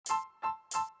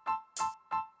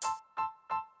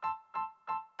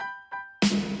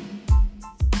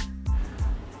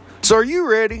So are you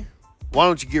ready? Why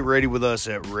don't you get ready with us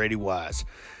at ReadyWise?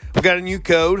 We got a new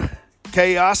code,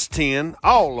 Chaos 10,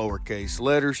 all lowercase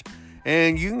letters,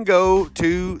 and you can go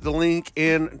to the link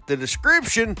in the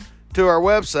description to our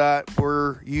website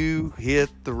where you hit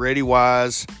the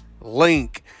ReadyWise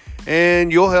link, and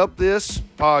you'll help this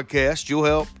podcast, you'll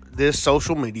help this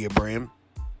social media brand,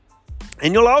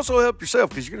 and you'll also help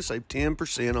yourself because you're going to save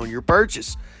 10% on your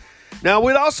purchase. Now,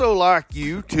 we'd also like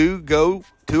you to go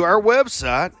to our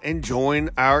website and join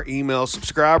our email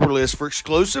subscriber list for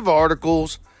exclusive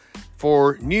articles,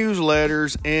 for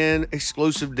newsletters, and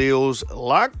exclusive deals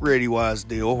like ReadyWise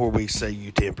deal where we save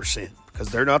you 10%. Because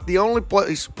they're not the only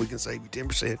place we can save you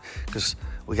 10%, because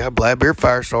we got Blackberry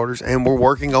fire starters and we're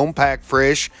working on Pack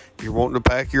Fresh if you're wanting to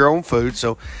pack your own food.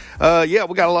 So, we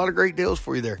got a lot of great deals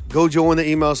for you there. Go join the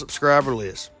email subscriber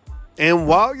list. And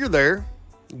while you're there,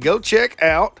 go check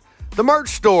out the merch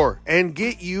store and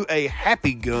get you a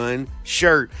Happy Gun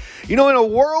shirt. You know, in a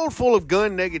world full of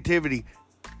gun negativity,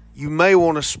 you may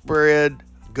want to spread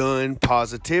gun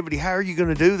positivity. How are you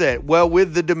going to do that? Well,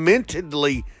 with the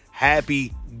Dementedly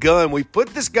Happy Gun. We put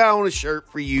this guy on a shirt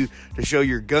for you to show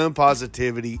your gun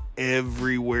positivity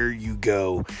everywhere you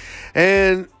go.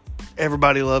 And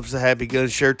everybody loves the Happy Gun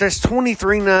shirt. That's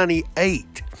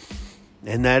 $23.98.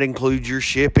 And that includes your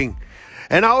shipping.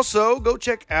 And also, go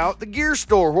check out the gear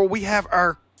store where we have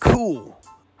our cool,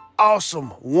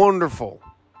 awesome, wonderful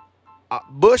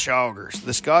bush augers,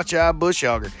 the Scotch Eye bush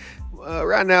auger.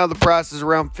 Right now, the price is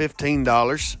around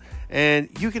 $15. And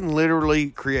you can literally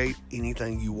create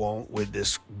anything you want with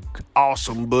this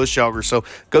awesome bush auger. So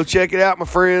go check it out, my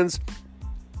friends.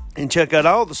 And check out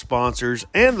all the sponsors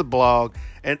and the blog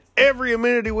and every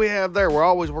amenity we have there. We're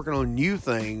always working on new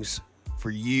things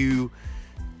for you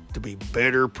to be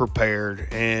better prepared.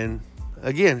 And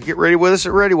again, get ready with us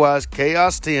at ReadyWise.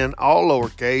 Chaos 10, all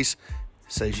lowercase,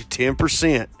 saves you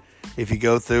 10% if you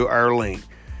go through our link.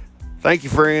 Thank you,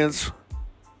 friends.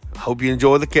 Hope you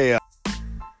enjoy the chaos.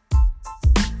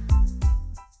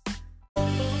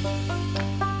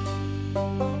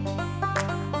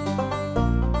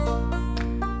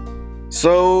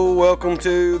 So, welcome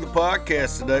to the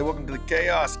podcast today. Welcome to the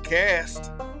Chaos Cast.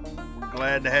 We're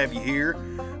glad to have you here.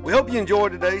 We hope you enjoy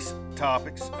today's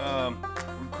topics. We're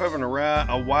covering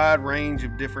a wide range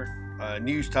of different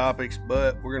news topics,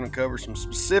 but we're going to cover some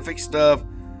specific stuff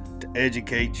to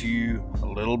educate you a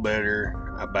little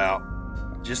better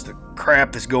about just the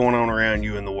crap that's going on around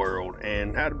you in the world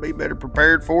and how to be better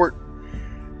prepared for it.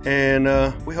 And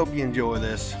we hope you enjoy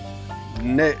this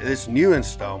new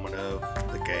installment of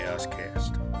the Chaos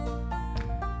Cast.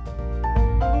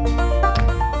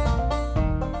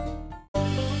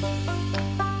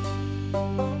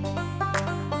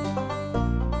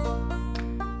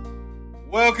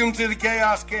 Welcome to the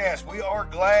Chaos Cast. We are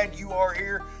glad you are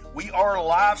here. We are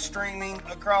live streaming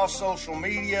across social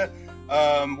media.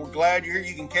 We're glad you're here.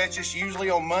 You can catch us usually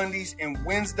on Mondays and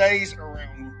Wednesdays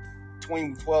around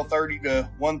between 12:30 to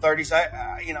 1:30. So,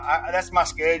 that's my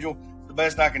schedule. The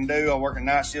best I can do. I work a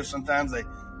night shift. Sometimes they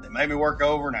make me work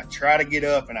over, and I try to get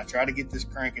up and I try to get this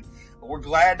cranking. But we're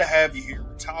glad to have you here.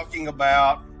 We're talking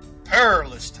about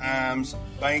perilous times,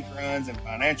 bank runs, and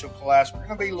financial collapse. We're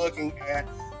going to be looking at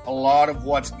a lot of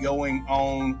what's going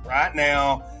on right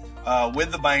now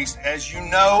with the banks. As you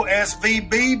know,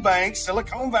 SVB Bank,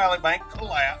 Silicon Valley Bank,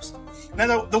 collapsed.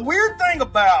 Now, the weird thing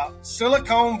about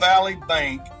Silicon Valley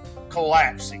Bank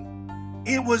collapsing,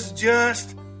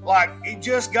 it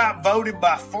just got voted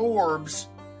by Forbes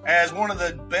as one of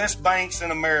the best banks in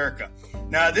America.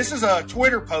 Now, this is a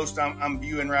Twitter post I'm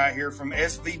viewing right here from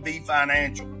SVB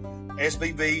Financial,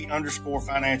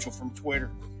 SVB_financial from Twitter.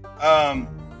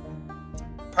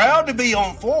 Proud to be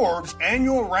on Forbes'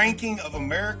 annual ranking of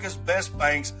America's best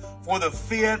banks for the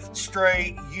 5th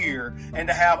straight year, and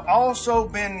to have also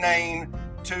been named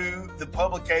to the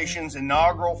publication's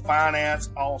inaugural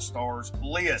Finance All-Stars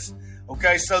list.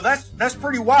 Okay, so that's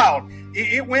pretty wild.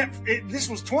 This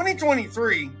was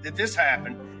 2023 that this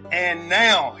happened, and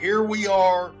now here we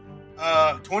are,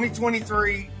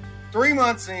 2023, 3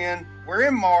 months in. We're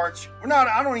in March. We're not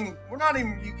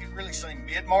even. You could really say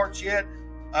mid-March yet.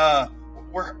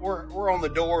 We're on the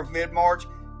door of mid-March,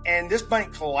 and this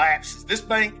bank collapses. This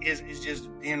bank is just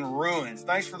in ruins.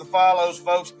 Thanks for the follows,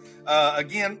 folks.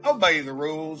 Again, obey the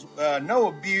rules. No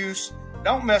abuse.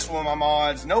 Don't mess with my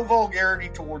mods. No vulgarity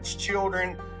towards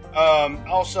children.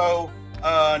 Also,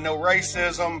 no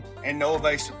racism and no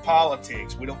evasive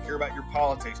politics. We don't care about your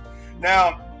politics.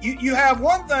 Now, you have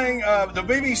one thing the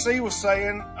BBC was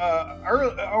saying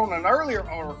on an earlier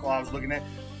article I was looking at,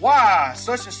 why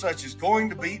such and such is going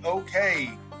to be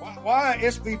okay. Why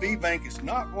SVB Bank is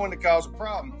not going to cause a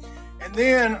problem. And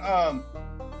then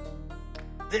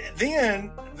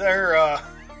Then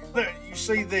you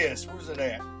see this. Where's it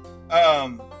at?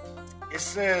 It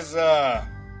says,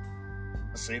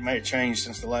 let's see, it may have changed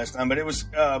since the last time, but it was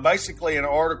basically an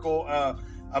article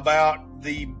about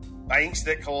the banks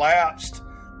that collapsed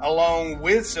along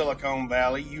with Silicon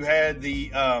Valley. You had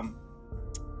you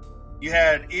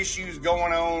had issues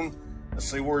going on. Let's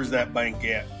see, where's that bank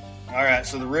at? All right,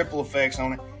 so the ripple effects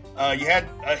on it. You had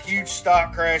a huge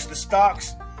stock crash. The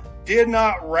stocks did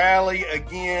not rally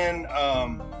again.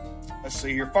 Let's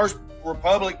see here. First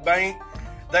Republic Bank,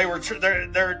 they're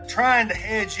trying to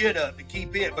hedge it up to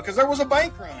keep it because there was a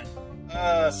bank run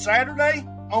Saturday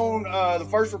on the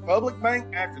First Republic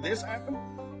Bank after this happened.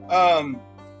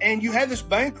 And you had this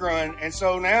bank run, and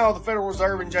so now the Federal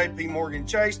Reserve and J.P. Morgan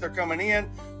Chase, they're coming in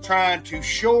trying to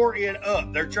shore it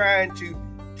up. They're trying to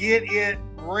get it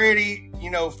ready,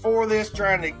 for this,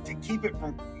 trying to keep it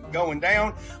from going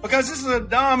down, because this is a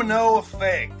domino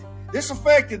effect. This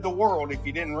affected the world, if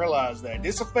you didn't realize that.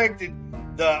 This affected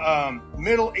the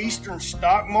Middle Eastern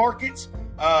stock markets.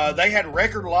 They had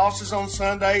record losses on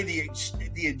Sunday. The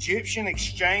Egyptian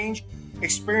exchange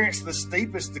experienced the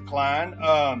steepest decline.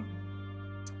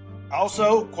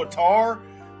 Also, Qatar,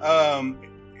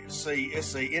 let's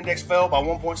see, index fell by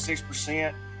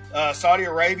 1.6%. Saudi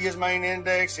Arabia's main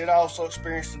index, it also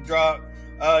experienced a drop.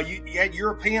 You had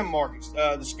European markets.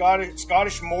 The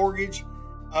Scottish mortgage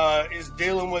is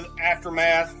dealing with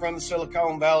aftermath from the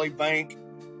Silicon Valley Bank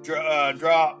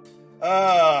drop.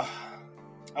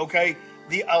 Okay,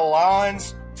 the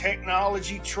Allianz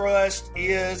Technology Trust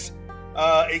is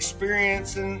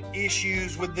experiencing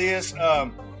issues with this.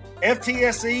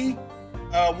 FTSE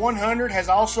 100 has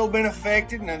also been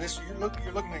affected. Now, you're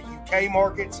looking at UK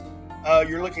markets.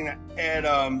 You're looking at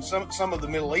some of the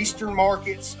Middle Eastern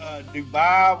markets.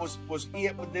 Dubai was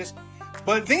hit with this.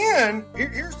 But then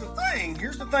here's the thing.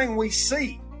 Here's the thing we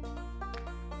see.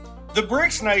 The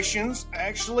BRICS nations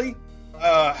actually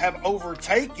have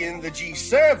overtaken the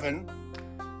G7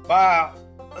 by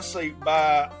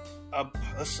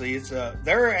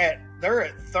they're at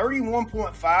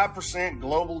 31.5%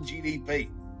 global GDP,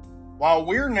 while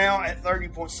we're now at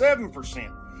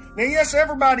 30.7%. Now, yes,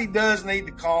 everybody does need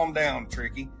to calm down,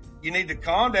 Tricky. You need to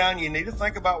calm down. You need to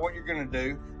think about what you're going to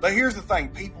do. But here's the thing: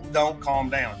 people don't calm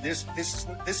down. This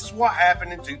is what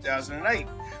happened in 2008.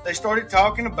 They started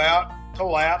talking about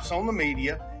collapse on the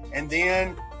media, and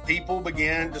then people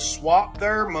began to swap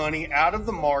their money out of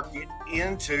the market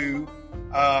into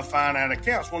finite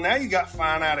accounts. Well, now you got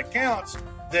finite accounts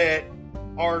that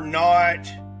are not,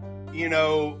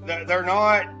 they're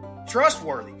not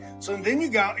trustworthy. So then you're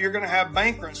going to have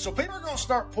bank runs. So people are going to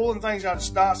start pulling things out of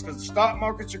stocks because the stock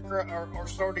markets are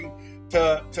starting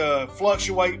to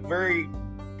fluctuate very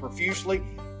profusely.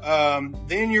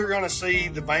 Then you're going to see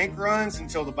the bank runs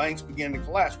until the banks begin to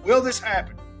collapse. Will this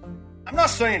happen? I'm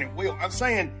not saying it will. I'm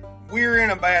saying we're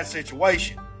in a bad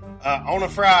situation on a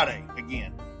Friday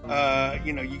again.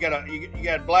 You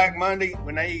got Black Monday,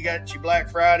 but now you got your Black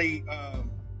Friday.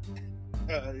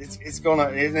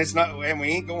 It's not, and we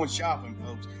ain't going shopping,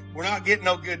 folks. We're not getting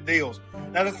no good deals.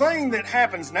 Now, the thing that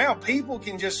happens now, people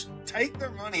can just take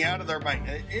their money out of their bank.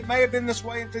 It may have been this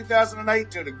way in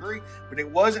 2008 to a degree, but it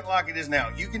wasn't like it is now.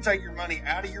 You can take your money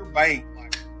out of your bank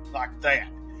like that.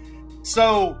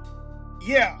 So,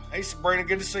 yeah. Hey, Sabrina,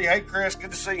 good to see you. Hey, Chris,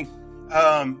 good to see you.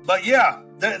 But yeah,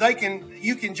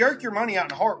 you can jerk your money out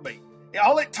in a heartbeat.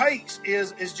 All it takes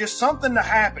is just something to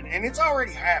happen, and it's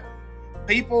already happened.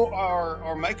 People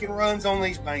are making runs on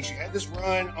these banks. You had this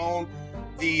run on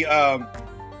the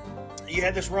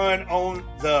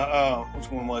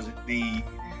which one was it? I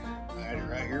had it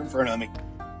right here in front of me.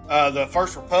 The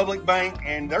First Republic Bank,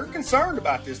 and they're concerned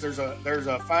about this. There's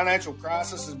a financial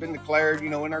crisis has been declared,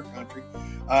 in our country.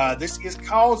 This is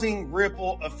causing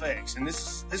ripple effects, and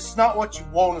this is not what you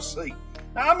want to see.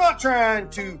 Now, I'm not trying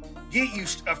to get you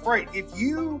afraid. If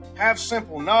you have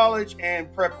simple knowledge and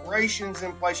preparations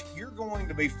in place, you're going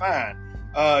to be fine.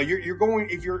 You're going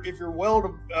if you're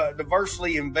well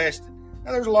diversely invested.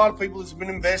 Now, there's a lot of people that's been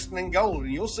investing in gold,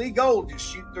 and you'll see gold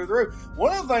just shoot through the roof.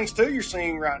 One of the things too you're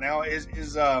seeing right now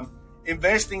is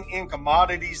investing in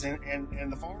commodities and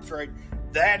the farm trade.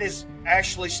 That is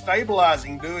actually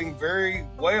stabilizing, doing very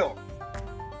well.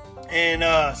 And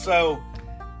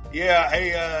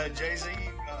Jay-Z,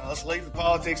 let's leave the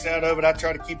politics out of it. I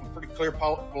try to keep a pretty clear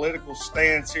political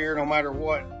stance here, no matter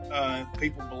what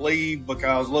people believe,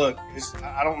 because look,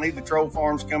 I don't need the troll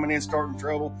farms coming in starting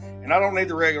trouble, and I don't need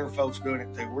the regular folks doing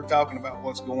it too. We're talking about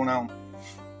what's going on.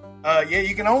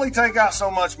 You can only take out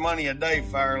so much money a day,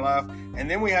 Fire Life, and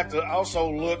then we have to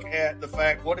also look at the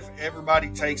fact, what if everybody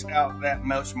takes out that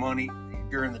much money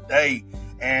during the day,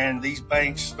 and these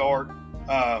banks start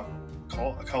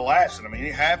collapsing. I mean,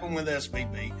 it happened with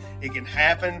SVB. It can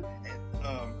happen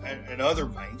at other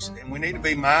banks, and we need to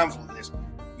be mindful of this.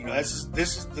 You know, this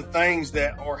is the things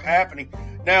that are happening.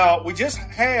 Now, we just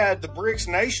had the BRICS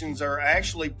nations are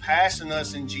actually passing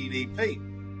us in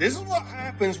GDP. This is what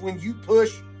happens when you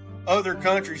push other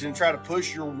countries and try to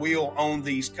push your will on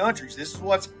these countries. This is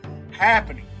what's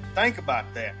happening. Think about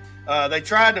that. They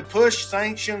tried to push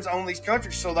sanctions on these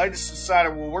countries, so they just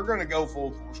decided, well, we're going to go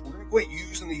full force. We're going to quit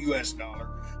using the U.S. dollar.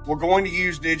 We're going to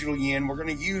use digital yen. We're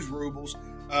going to use rubles.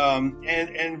 And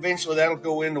eventually that'll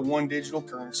go into one digital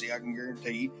currency, I can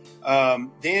guarantee.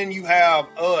 Then you have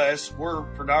us. We're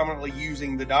predominantly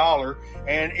using the dollar,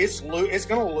 and it's going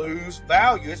to lose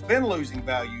value. It's been losing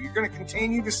value. You're going to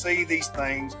continue to see these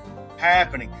things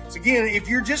happening. So again, if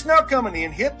you're just now coming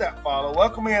in, hit that follow.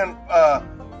 Welcome in,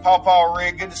 Paw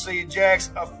Rig. Good to see you, Jax.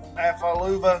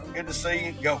 Afaluva. Good to see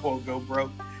you. Go, bro.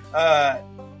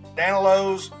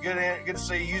 Danilos, good to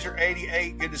see you. User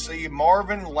 88, good to see you.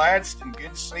 Marvin Ladston,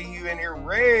 good to see you in here.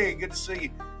 Ray, good to see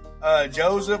you.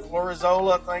 Joseph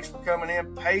Lorenzola, thanks for coming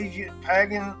in.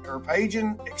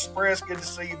 Pagan Express, good to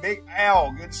see you. Big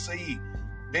Al, good to see you.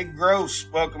 Big Gross,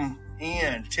 welcome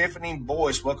in. Tiffany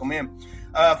Boyce, welcome in.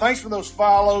 Thanks for those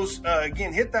follows.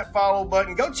 Again, hit that follow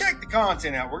button. Go check the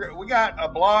content out. We got a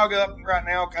blog up right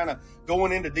now, kind of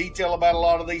going into detail about a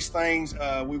lot of these things.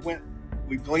 We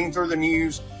gleaned through the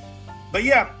news. But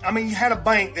yeah, I mean, you had a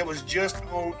bank that was just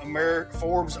on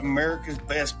Forbes America's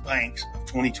Best Banks of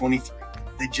 2023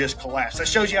 that just collapsed. That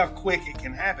shows you how quick it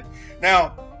can happen.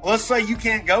 Now, let's say you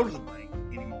can't go to the bank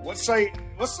anymore. Let's say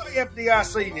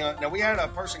FDIC. Now we had a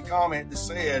person comment that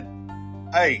said,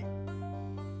 "Hey,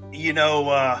 you know,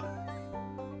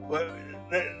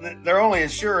 they're only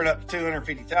insuring up to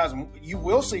 $250,000. You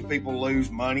will see people lose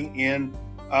money in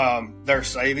their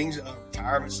savings,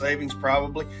 retirement savings,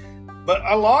 probably." But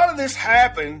a lot of this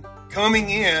happened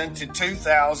coming into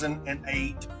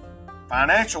 2008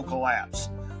 financial collapse.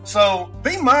 So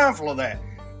be mindful of that.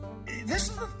 This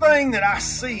is the thing that I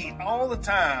see all the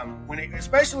time,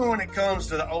 especially when it comes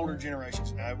to the older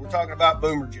generations. Now, we're talking about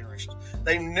boomer generations.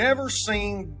 They've never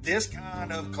seen this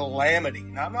kind of calamity.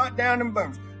 Now, I'm not down in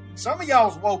boomers. Some of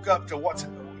y'all's woke up to what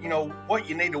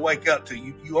you need to wake up to.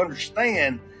 You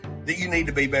understand that you need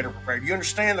to be better prepared. You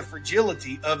understand the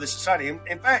fragility of the society.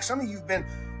 In fact, some of you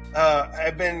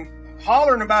have been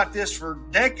hollering about this for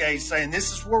decades, saying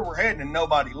this is where we're heading, and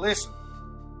nobody listened.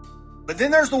 But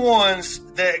then there's the ones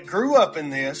that grew up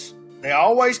in this. They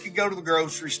always could go to the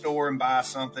grocery store and buy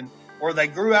something, or they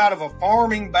grew out of a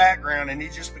farming background and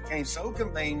it just became so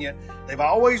convenient. They've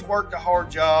always worked a hard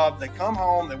job. They come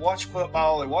home, they watch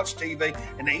football, they watch TV,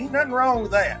 and there ain't nothing wrong with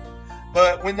that.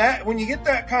 But when you get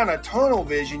that kind of tunnel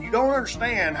vision, you don't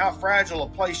understand how fragile a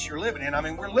place you're living in. I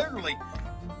mean, we're literally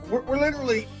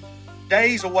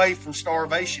days away from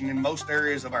starvation in most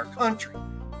areas of our country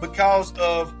because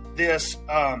of this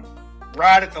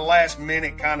right at the last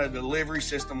minute kind of delivery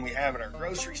system we have at our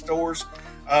grocery stores.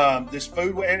 This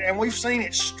food, and we've seen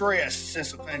it stressed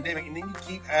since the pandemic. And then you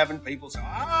keep having people say,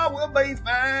 we'll be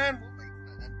fine.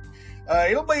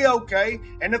 It'll be okay.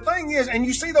 And the thing is, and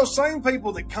you see those same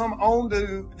people that come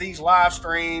onto these live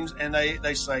streams and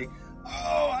they say,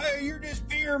 hey, you're just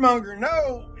fear monger.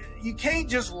 No, you can't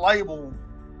just label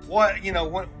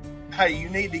hey, you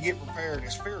need to get prepared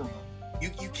as fear monger.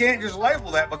 You can't just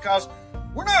label that, because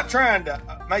we're not trying to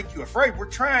make you afraid. We're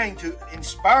trying to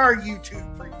inspire you to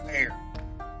prepare.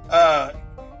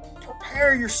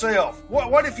 Prepare yourself.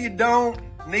 What if you don't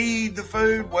need the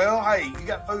food? Well, hey, you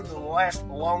got food that'll last a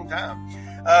long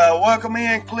time. Welcome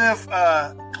in, Cliff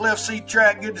C.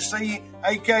 Track. Good to see you.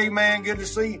 AK, man, good to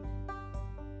see you.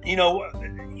 You know,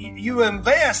 you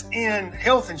invest in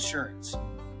health insurance,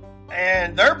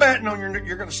 and they're betting on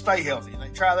you're going to stay healthy, and they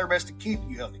try their best to keep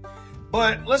you healthy.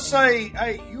 But let's say,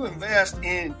 hey, you invest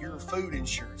in your food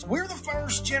insurance. We're the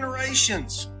first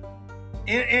generations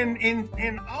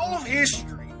in all of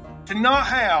history to not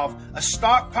have a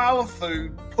stockpile of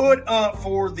food put up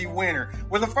for the winter.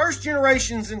 We're the first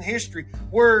generations in history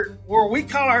where we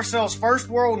call ourselves first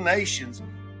world nations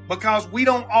because we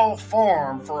don't all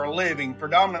farm for a living,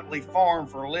 predominantly farm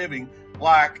for a living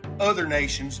like other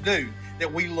nations do,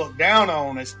 that we look down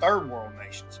on as third world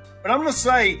nations. But I'm going to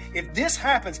say, if this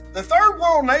happens, the third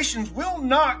world nations will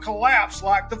not collapse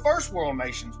like the first world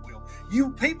nations will. You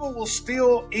people will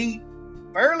still eat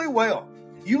fairly well.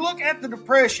 You look at the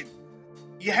Depression,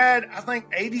 you had, I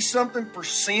think,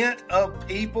 80-something% of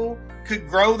people could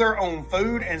grow their own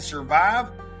food and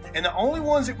survive. And the only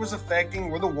ones it was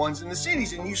affecting were the ones in the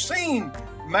cities. And you've seen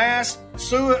mass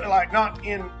suicide, like not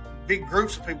in big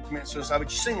groups of people commit suicide,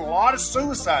 but you've seen a lot of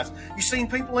suicides. You've seen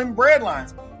people in bread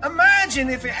lines. Imagine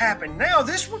if it happened now.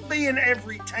 This would be in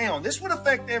every town. This would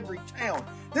affect every town.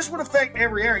 This would affect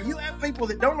every area. You have people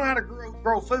that don't know how to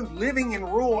grow food living in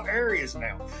rural areas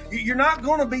now. You're not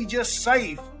going to be just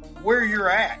safe where you're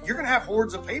at. You're going to have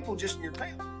hordes of people just in your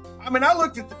town. I mean,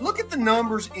 look at the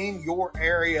numbers in your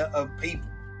area of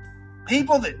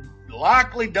people that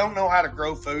likely don't know how to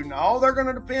grow food, and all they're going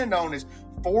to depend on is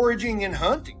foraging and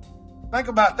hunting. Think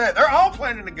about that. They're all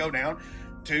planning to go down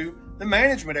to the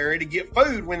management area to get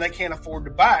food when they can't afford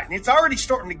to buy it. And it's already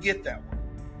starting to get that way,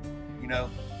 you know.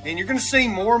 And you're going to see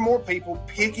more and more people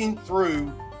picking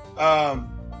through, the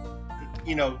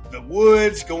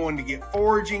woods, going to get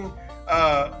foraging,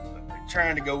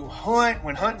 trying to go hunt.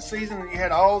 When hunting season, you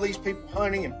had all these people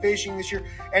hunting and fishing this year.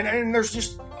 And there's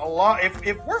just a lot.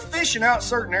 If we're fishing out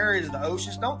certain areas of the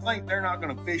oceans, don't think they're not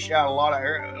going to fish out a lot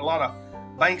of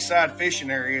bankside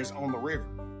fishing areas on the river.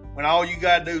 When all you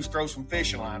got to do is throw some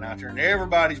fishing line out there, and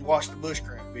everybody's watched the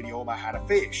bushcraft video about how to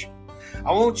fish.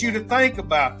 I want you to think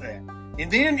about that.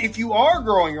 And then if you are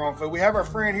growing your own food, we have our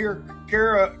friend here,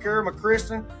 Carl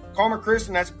McChristen.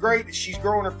 That's great that she's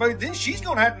growing her food. Then she's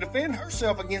going to have to defend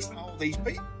herself against all these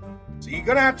people. So you're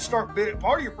going to have to start,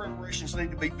 part of your preparations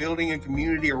need to be building a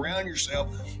community around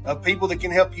yourself of people that can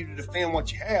help you to defend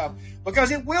what you have,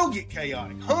 because it will get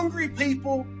chaotic. Hungry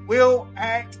people will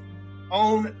act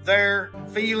on their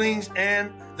feelings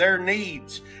and their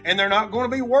needs. And they're not going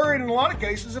to be worried in a lot of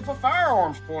cases if a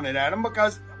firearm's pointed at them,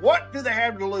 because what do they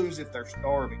have to lose if they're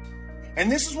starving? And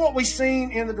this is what we've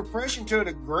seen in the Depression to a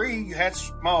degree. You had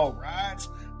small riots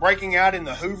breaking out in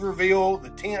the Hooverville,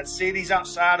 the tent cities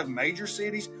outside of major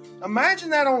cities. Imagine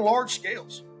that on large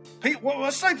scales.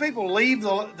 Let's say people leave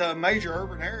the major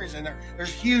urban areas, and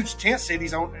there's huge tent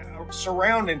cities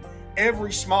surrounding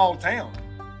every small town.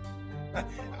 I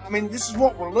mean, this is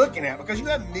what we're looking at, because you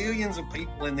have millions of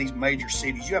people in these major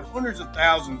cities. You have hundreds of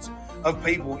thousands of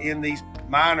people in these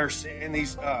mid-range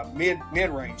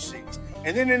cities.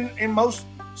 And then in most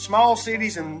small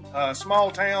cities and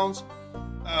small towns,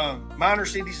 minor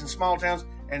cities and small towns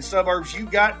and suburbs, you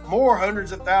got more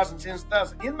hundreds of thousands, tens of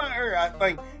thousands. In my area, I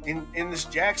think in this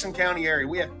Jackson County area,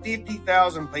 we have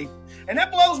 50,000 people. And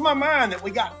that blows my mind that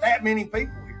we got that many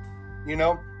people here, you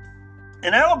know.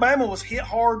 And Alabama was hit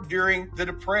hard during the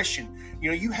Depression.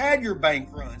 You know, you had your bank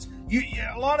runs.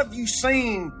 A lot of you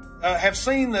have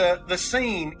seen the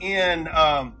scene in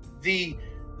the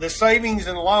savings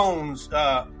and loans,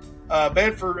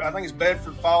 Bedford. I think it's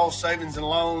Bedford Falls Savings and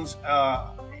Loans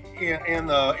in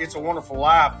the It's a Wonderful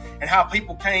Life, and how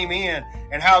people came in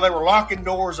and how they were locking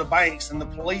doors of banks and the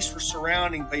police were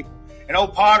surrounding people. And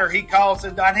old Potter, he called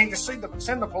and said, "I need to send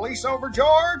the police over,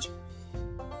 George."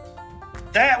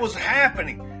 That was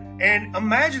happening. And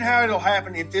imagine how it'll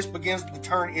happen if this begins to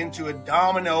turn into a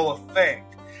domino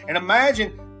effect. And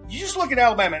imagine, you just look at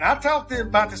Alabama, and I talk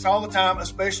about this all the time,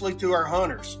 especially to our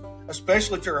hunters.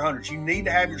 You need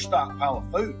to have your stockpile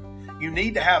of food. You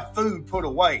need to have food put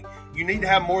away. You need to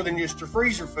have more than just your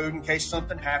freezer food in case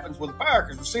something happens with a fire,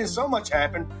 because we're seeing so much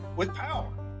happen with power.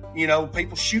 You know,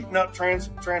 people shooting up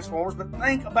transformers, but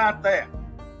think about that.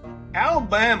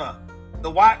 Alabama, the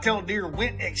white-tailed deer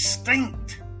went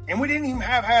extinct. And we didn't even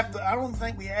have I don't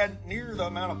think we had near the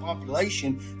amount of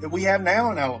population that we have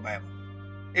now in Alabama.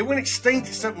 It went extinct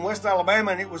except in West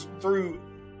Alabama, and it was through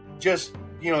just,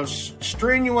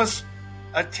 strenuous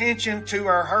attention to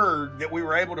our herd that we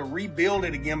were able to rebuild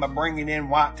it again by bringing in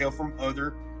whitetail from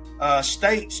other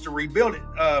states to rebuild it.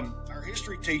 Our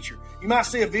history teacher, you might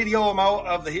see a video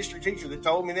of the history teacher that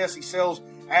told me this. He sells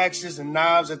axes and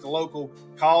knives at the local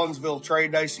Collinsville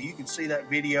Trade Day, so you can see that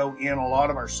video in a lot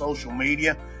of our social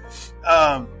media.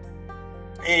 And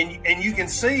you can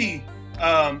see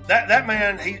that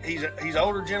man. He's an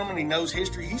older gentleman. He knows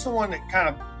history. He's the one that kind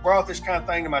of brought this kind of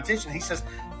thing to my attention.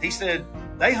 He said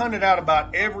they hunted out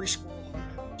about every squirrel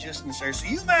just in this area. So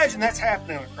you imagine that's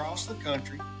happening across the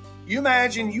country. You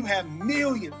imagine you have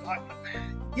millions.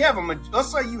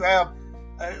 Let's say you have.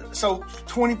 So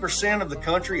 20% of the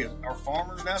country are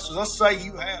farmers now. So let's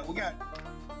say we got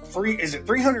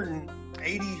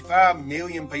 385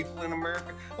 million people in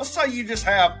America. Let's say you just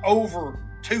have over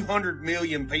 200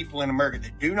 million people in America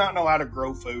that do not know how to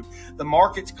grow food. The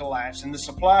market's collapsing, the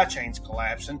supply chain's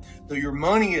collapsing, so your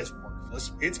money is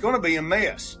worthless. It's going to be a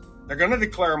mess. They're going to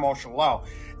declare martial law.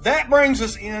 That brings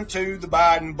us into the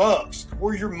Biden bucks,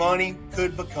 where your money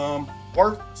could become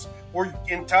worthless, where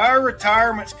entire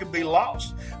retirements could be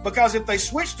lost. Because if they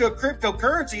switch to a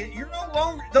cryptocurrency, you're no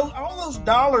longer, all those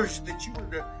dollars that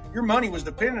your money was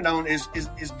dependent on is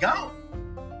gone.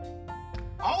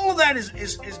 All of that is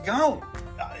gone.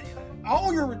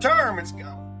 All your retirement's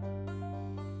gone.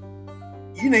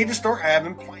 you need to start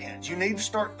having plans. You need to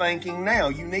start thinking now.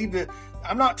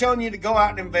 I'm not telling you to go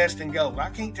out and invest in gold. I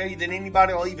can't tell you that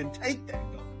anybody will even take that gold.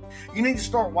 You need to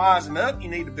start wising up. You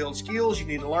need to build skills. You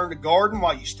need to learn to garden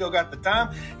while you still got the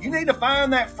time. You need to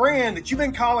find that friend that you've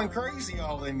been calling crazy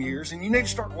all them years, and you need to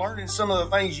start learning some of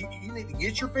the things. You need to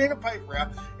get your pen and paper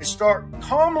out and start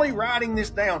calmly writing this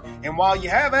down. And while you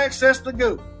have access to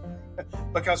Google,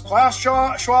 because Klaus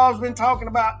Schwab's been talking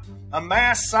about a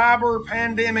mass cyber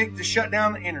pandemic to shut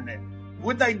down the internet.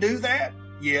 Would they do that?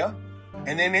 Yeah.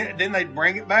 And then they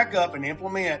bring it back up and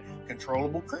implement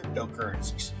controllable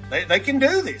cryptocurrencies. They can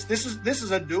do this. This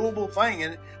is a doable thing.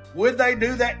 And would they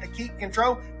do that to keep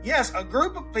control? Yes, a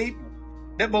group of people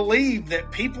that believe that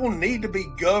people need to be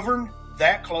governed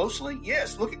that closely.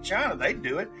 Yes, look at China. They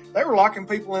do it. They were locking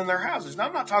people in their houses. Now,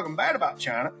 I'm not talking bad about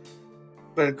China,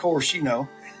 but of course,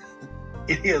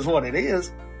 it is what it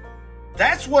is.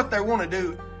 That's what they want to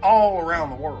do all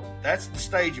around the world. That's the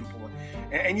staging point.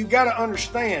 And you got to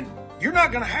understand, you're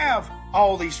not going to have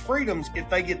all these freedoms if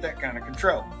they get that kind of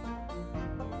control.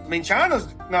 I mean,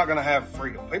 China's not going to have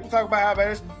freedom. People talk about how bad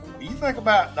it is. You think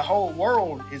about the whole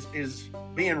world is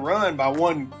being run by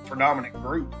one predominant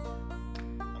group.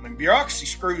 I mean, bureaucracy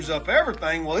screws up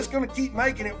everything. Well, it's going to keep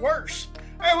making it worse.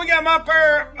 Hey, we got my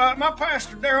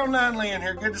pastor, Daryl Nunley, in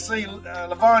here. Good to see you.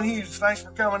 LaVon Hughes, thanks for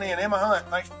coming in. Emma Hunt,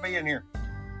 thanks for being here.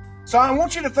 So I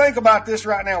want you to think about this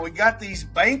right now. We got these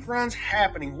bank runs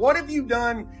happening. What have you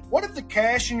done? What if the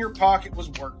cash in your pocket was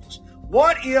worthless?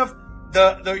 What if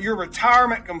your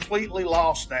retirement completely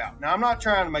lost out? Now, I'm not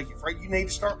trying to make you afraid. You need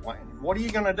to start planning. What are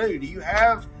you going to do? Do you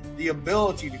have the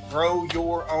ability to grow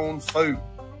your own food?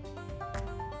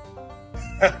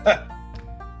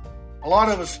 A lot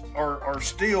of us are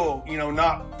still,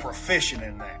 not proficient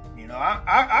in that.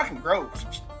 I can grow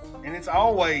some stuff. And it's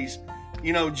always,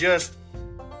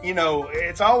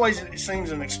 it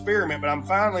seems an experiment, but I'm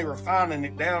finally refining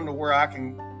it down to where I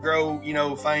can grow,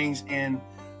 things in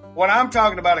what I'm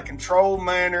talking about, a controlled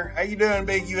manner. How you doing,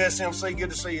 Big USMC? Good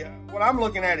to see you. What I'm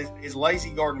looking at is lazy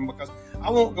gardening, because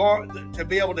I want to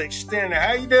be able to extend it.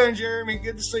 How you doing, Jeremy?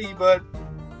 Good to see you, bud.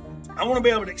 I want to be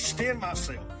able to extend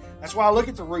myself. That's why I look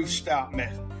at the roof stout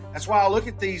method. That's why I look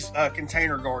at these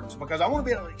container gardens, because I want to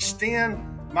be able to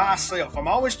extend myself. I'm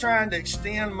always trying to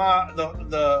extend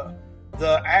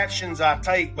the actions I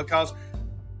take, because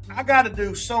I got to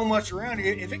do so much around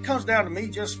it. If it comes down to me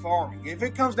just farming, if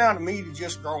it comes down to me to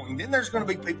just growing, then there's going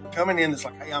to be people coming in that's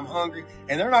like, hey, I'm hungry,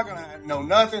 and they're not going to know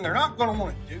nothing. They're not going to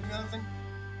want to do nothing.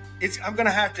 I'm going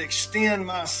to have to extend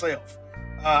myself.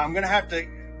 I'm going to have to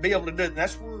be able to do it. And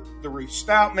that's where the roof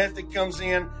stout method comes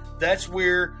in. That's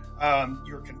where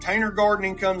your container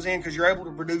gardening comes in, because you're able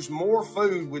to produce more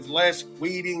food with less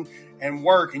weeding and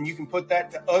work, and you can put that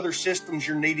to other systems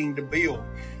you're needing to build.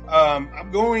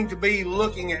 I'm going to be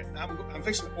looking at, I'm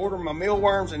fixing to order my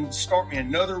mealworms and start me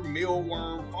another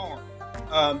mealworm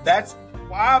farm. That's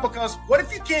why, because what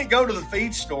if you can't go to the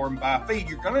feed store and buy feed?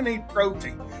 You're going to need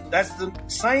protein. That's the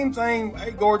same thing.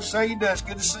 Hey, gorgeous, how you doing? It's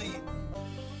good to see you.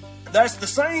 That's the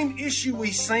same issue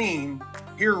we've seen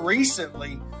here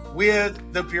recently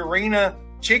with the Purina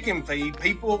chicken feed.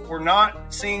 People were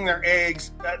not seeing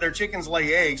their chickens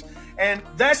lay eggs. And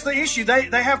that's the issue.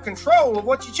 They have control of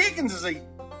what your chickens is eating.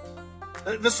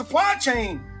 The supply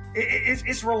chain,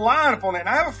 it's relying upon it. And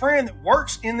I have a friend that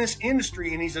works in this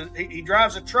industry, and he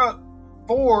drives a truck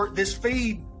for this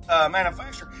feed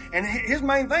manufacturer. And his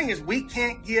main thing is we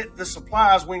can't get the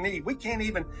supplies we need. We can't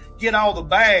even get all the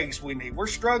bags we need. We're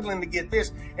struggling to get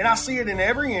this. And I see it in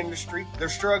every industry. They're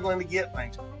struggling to get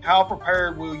things. How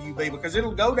prepared will you be? Because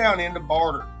it'll go down into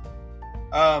barter.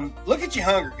 Look at your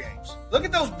Hunger Games. Look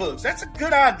at those books. That's a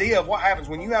good idea of what happens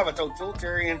when you have a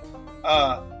totalitarian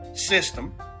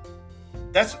system.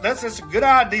 That's a good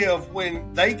idea of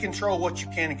when they control what you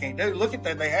can and can't do. Look at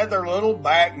that. They had their little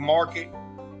back market,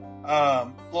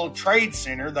 little trade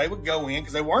center. They would go in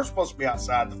because they weren't supposed to be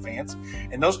outside the fence.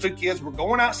 And those two kids were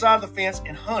going outside the fence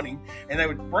and hunting, and they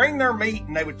would bring their meat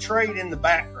and they would trade in the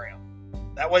background.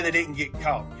 That way they didn't get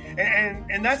caught.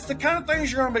 And that's the kind of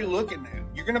things you're going to be looking at.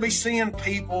 You're going to be seeing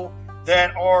people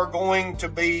that are going to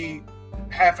be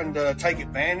having to take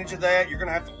advantage of that. You're going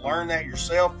to have to learn that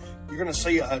yourself. You're going to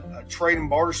see a trade and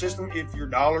barter system if your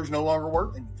dollar's no longer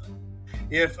worth anything.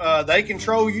 If they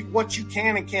control what you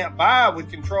can and can't buy with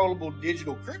controllable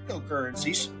digital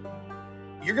cryptocurrencies,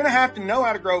 you're going to have to know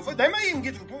how to grow food. They may even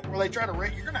get to the point where they try to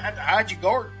rent. You're going to have to hide your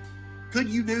garden. Could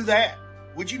you do that?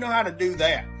 Would you know how to do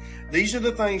that? These are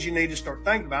the things you need to start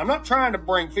thinking about. I'm not trying to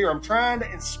bring fear. I'm trying to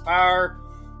inspire,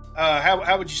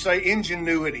 how would you say,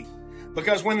 ingenuity.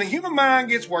 Because when the human mind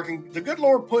gets working, the good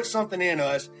Lord put something in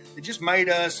us that just made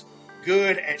us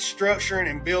good at structuring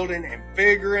and building and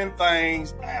figuring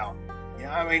things out.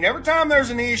 I mean, every time there's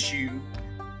an issue,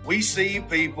 we see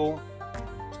people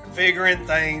figuring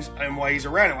things and ways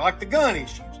around it, like the gun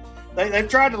issues. They've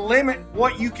tried to limit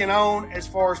what you can own as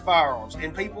far as firearms,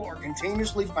 and people are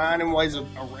continuously finding ways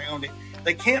around it.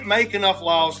 They can't make enough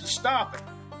laws to stop it.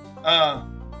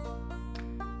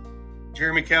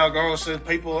 Jeremy Calgaro says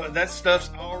that stuff's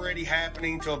already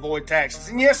happening to avoid taxes.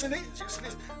 And yes, it is. Yes, it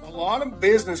is. A lot of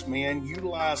businessmen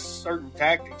utilize certain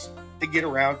tactics to get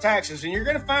around taxes, and you're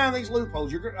going to find these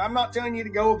loopholes. I'm not telling you to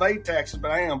go evade taxes,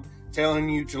 but I am telling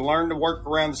you to learn to work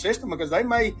around the system, because they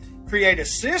may create a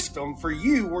system for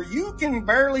you where you can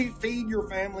barely feed your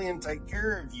family and take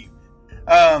care of you.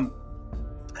 And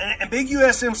Big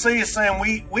USMC is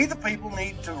saying we the people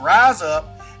need to rise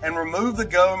up and remove the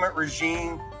government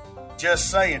regime.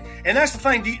 Just saying. And that's the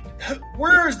thing.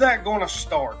 Where is that going to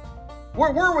start?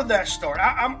 Where would that start?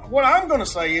 What I'm going to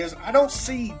say is I don't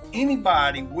see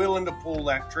anybody willing to pull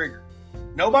that trigger.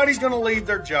 Nobody's going to leave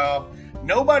their job.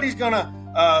 Nobody's going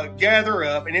to gather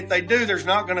up. And if they do, there's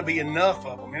not going to be enough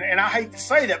of them. And I hate to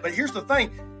say that, but here's the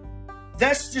thing.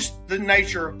 That's just the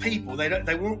nature of people.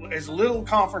 They want as little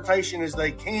confrontation as they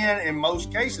can in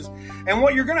most cases. And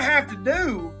what you're going to have to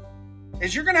do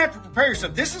is you're going to have to prepare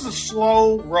yourself. This is a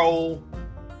slow roll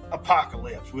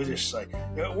apocalypse, we'll just say.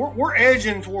 We're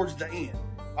edging towards the end.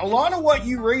 A lot of what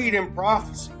you read in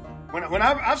prophecy, when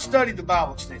I've studied the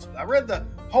Bible extensively, I read the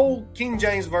whole King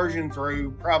James Version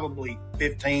through probably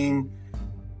 15,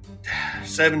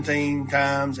 17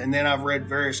 times, and then I've read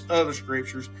various other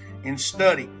scriptures in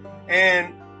study.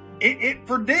 And it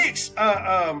predicts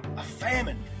a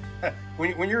famine.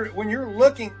 When you're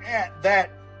looking at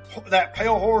that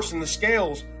pale horse and the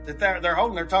scales that they're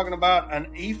holding, they're talking about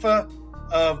an ephah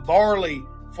of barley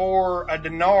for a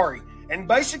denarii. And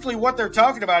basically what they're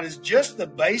talking about is just the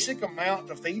basic amount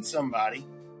to feed somebody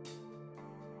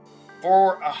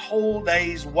for a whole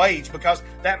day's wage, because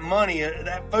that money,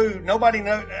 that food, nobody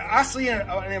knows. I see an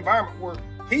environment where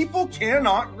people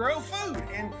cannot grow food,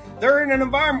 and they're in an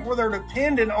environment where they're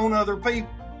dependent on other people.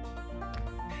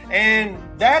 And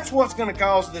that's what's going to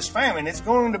cause this famine. It's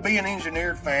going to be an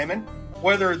engineered famine,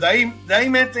 whether they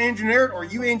meant to engineer it or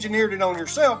you engineered it on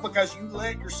yourself because you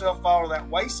let yourself fall to that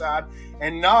wayside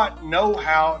and not know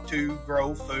how to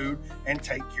grow food and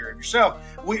take care of yourself.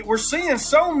 We're seeing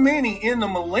so many in the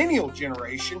millennial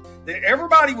generation that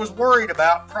everybody was worried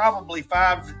about probably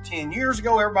 5 to 10 years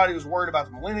ago. Everybody was worried about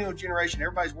the millennial generation.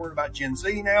 Everybody's worried about Gen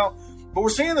Z now. But we're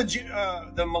seeing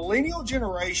the millennial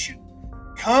generation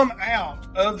come out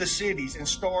of the cities and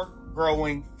start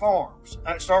growing farms.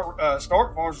 Start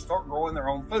farms and start growing their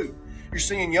own food. You're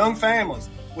seeing young families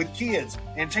with kids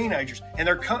and teenagers, and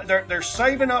they're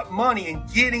saving up money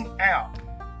and getting out.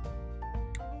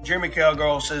 Jeremy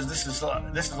Calgaro says this is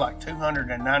like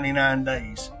 299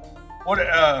 days. What?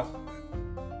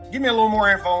 Give me a little more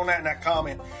info on that in that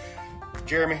comment,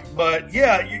 Jeremy. But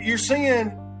yeah, you're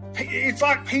seeing. It's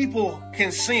like people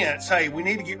can sense, hey, we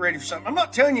need to get ready for something. I'm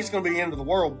not telling you it's going to be the end of the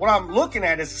world. What I'm looking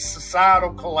at is a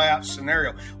societal collapse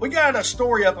scenario. We got a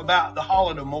story up about the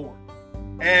Holodomor.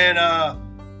 And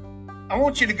I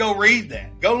want you to go read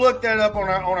that. Go look that up on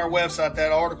our website,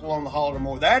 that article on the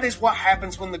Holodomor. That is what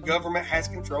happens when the government has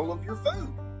control of your food.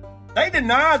 They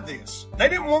denied this. They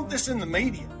didn't want this in the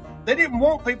media. They didn't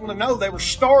want people to know they were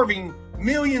starving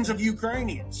millions of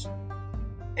Ukrainians.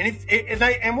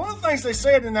 And one of the things they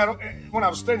said in that, when I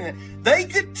was studying it, they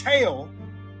could tell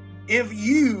if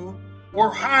you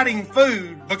were hiding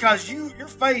food because your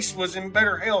face was in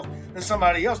better health than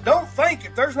somebody else. Don't think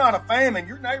if there's not a famine,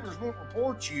 your neighbors won't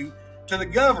report you to the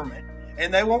government,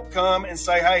 and they won't come and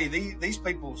say, hey, these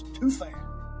people's too fat.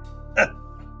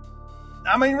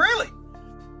 I mean, really.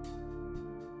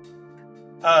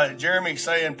 Jeremy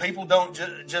saying people don't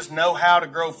just know how to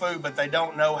grow food, but they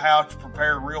don't know how to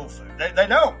prepare real food. They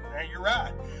don't. You're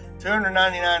right.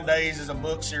 299 Days is a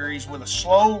book series with a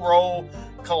slow roll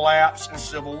collapse and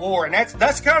civil war, and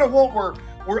that's kind of what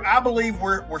I believe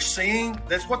we're seeing.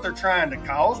 That's what they're trying to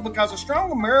cause, because a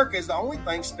strong America is the only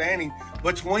thing standing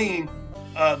between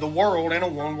the world and a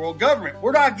one world government.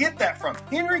 Where do I get that from?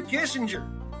 Henry Kissinger.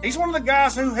 He's one of the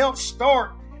guys who helped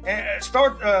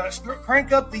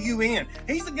crank up the UN.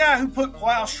 He's the guy who put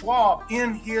Klaus Schwab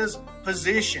in his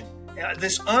position,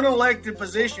 this unelected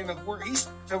position of where he's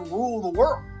to rule the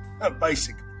world,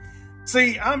 basically.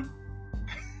 See,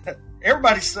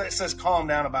 everybody says calm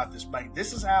down about this bank.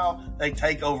 This is how they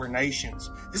take over nations.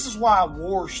 This is why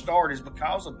wars start, is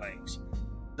because of banks.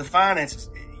 The finances.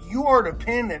 You are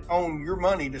dependent on your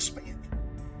money to spend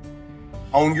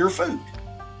on your food.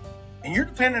 And you're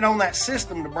dependent on that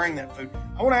system to bring that food.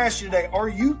 I want to ask you today, are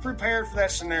you prepared for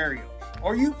that scenario?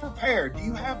 Are you prepared? Do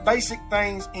you have basic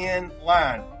things in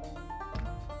line?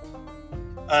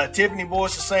 Tiffany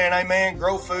Boyce is saying, amen,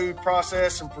 grow food,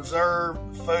 process, and preserve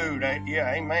food.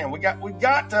 Yeah, amen. We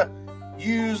got to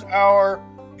use our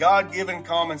God-given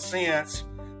common sense,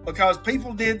 because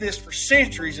people did this for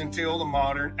centuries until the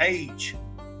modern age.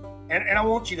 And I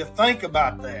want you to think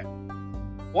about that.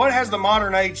 What has the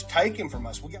modern age taken from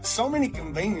us? We got so many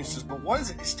conveniences, but what is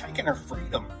it? It's taking our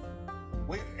freedom.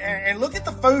 And look at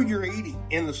the food you're eating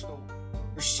in the store.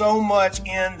 There's so much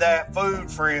in that food,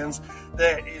 friends,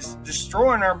 that is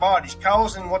destroying our bodies,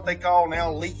 causing what they call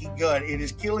now leaky gut. It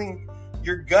is killing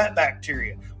your gut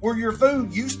bacteria. Where your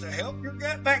food used to help your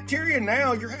gut bacteria,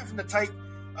 now you're having to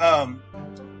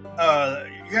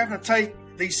take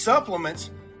these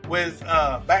supplements with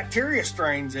bacteria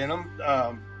strains in them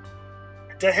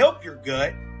to help your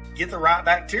gut get the right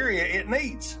bacteria it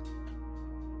needs.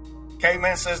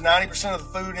 Caveman says 90% of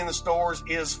the food in the stores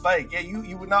is fake. Yeah,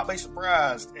 you would not be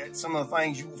surprised at some of the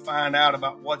things you will find out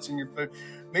about what's in your food.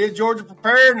 Mid-Georgia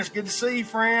Preparedness, good to see you,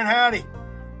 friend. Howdy.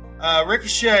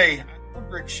 Ricochet, what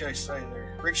did Ricochet say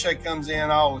there? Ricochet comes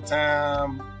in all the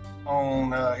time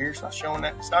on here. It's not showing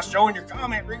that. It's not showing your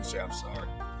comment, Ricochet. I'm sorry.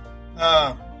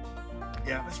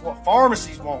 Yeah, that's what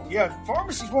pharmacies want. Yeah,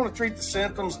 pharmacies want to treat the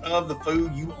symptoms of the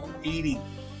food you are eating.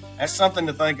 That's something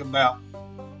to think about.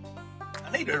 I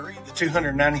need to read the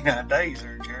 299 days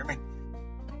there, Jeremy.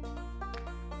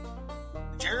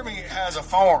 Jeremy has a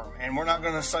farm, and we're not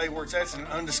going to say where it's at. It's an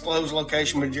undisclosed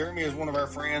location, but Jeremy is one of our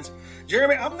friends.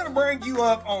 Jeremy, I'm going to bring you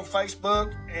up on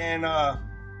Facebook, and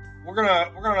we're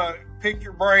gonna pick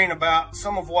your brain about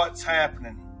some of what's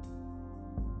happening.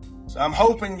 So I'm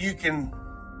hoping y'all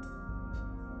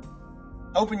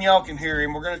can hear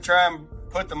him. We're going to try and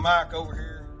put the mic over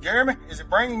here. Jeremy, is it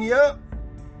bringing you up?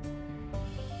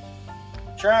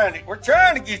 We're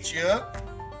trying to get you up.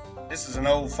 This is an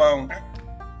old phone.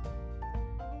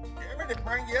 Jeremy, did it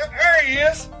bring you up? There he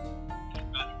is.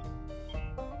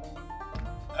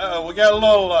 We got a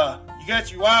little, you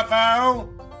got your Wi-Fi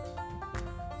on?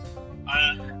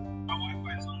 My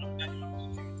Wi-Fi is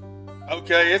on.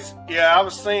 Okay, I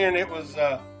was seeing it was,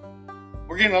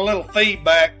 we're getting a little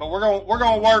feedback, but we're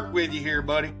gonna work with you here,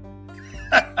 buddy.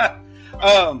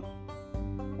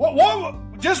 What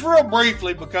just real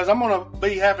briefly, because I'm gonna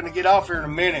be having to get off here in a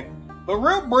minute, but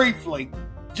real briefly,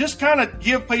 just kind of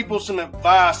give people some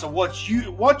advice of what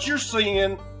you're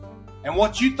seeing and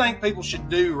what you think people should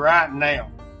do right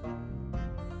now.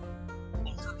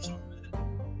 Well, first off,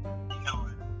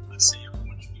 let's say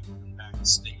everyone should be putting back in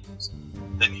staples.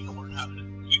 They need to learn how to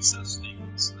use those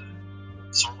staples.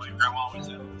 Sort of like Grandma always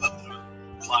had, the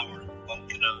flour, the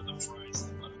bucket of the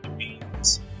fries, the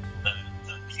beans, the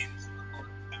cans of the water,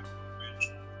 the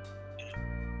fridge.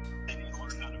 And they need to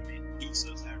learn how to use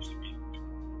those to actually be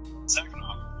food. Second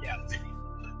off, yeah, they need to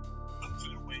put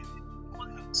food away. They need to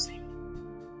learn how to save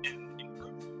it and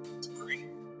cook food. It's great,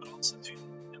 but also to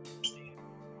understand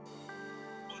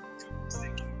what food is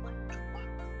thinking. Like the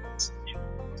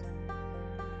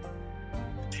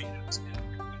potatoes and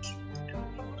vegetables and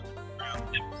ground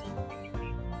and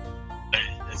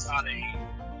it's not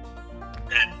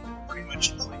that pretty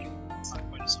much it's like, it's not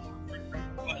quite a similar fruit,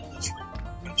 but those fruit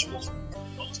vegetables, for the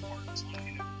most part, as long as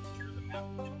you know, cure them out,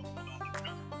 and put them on the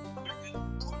ground, they're good.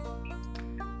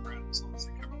 As long as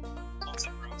they cover, as long as they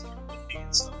grow, they're good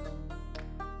and stuff.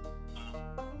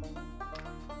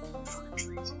 Fruit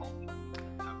trees only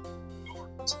have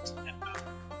yards, and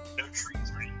no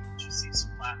trees or anything, just these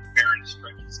flat, barren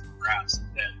stretches of grass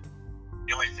that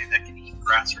the only thing that can eat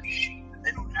grass are sheep, and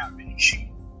they don't have any sheep.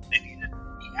 They need to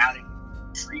be adding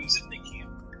trees if they can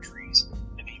for trees.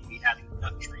 They need to be adding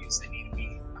nut trees. They need to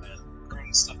be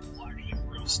growing stuff that will actually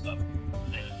grow stuff.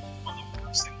 And one of the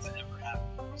worst things that ever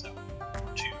happened was that World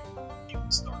War II,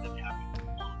 people started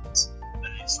having lawns.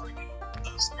 Then they started getting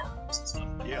those gardens and stuff.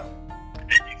 Yeah.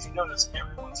 And if you notice,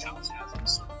 everyone's house has a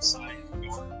certain size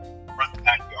yard, front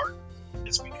backyard.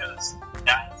 It's because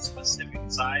that specific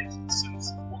size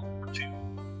since World War II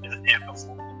and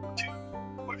before World War II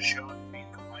was shown to be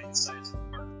the right size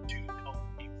of garden to help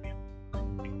keep people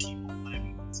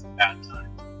living in some bad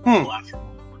times. Well, after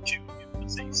World War II, it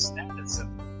was a status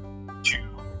symbol to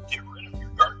get rid of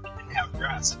your garden and have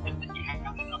grass, and that you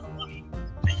had enough money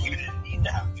that you didn't need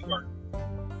to have the garden.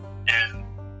 And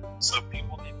so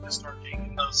people need to start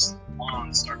taking those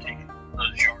lawns, start taking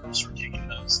those yards, start taking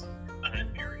those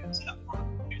areas that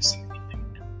aren't producing anything.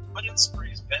 Put in some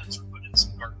raised beds or put in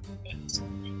some garden beds.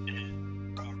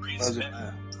 And raised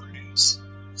beds produce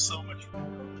so much more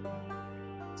than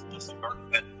just a garden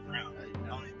bed in the ground.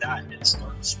 Not only that, it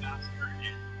starts faster,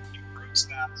 it grows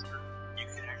faster. You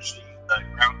can actually, the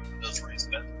ground in those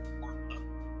raised beds warm up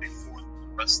before the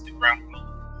rest of the ground well.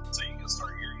 So you can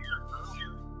start your year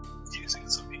earlier using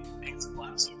some paints of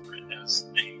glass over it as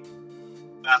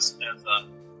a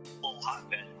full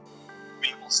hotbed.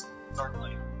 We will start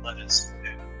like lettuce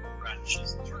and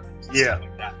radishes and turnips and stuff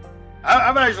like that.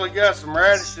 I've actually got some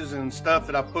radishes and stuff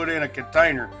that I put in a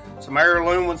container. Some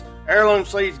heirloom ones. Heirloom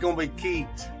seeds going to be key.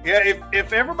 Yeah,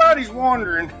 if everybody's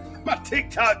wondering, my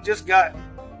TikTok just got,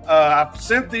 I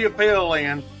sent the appeal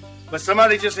in, but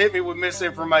somebody just hit me with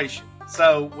misinformation.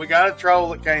 So we got a troll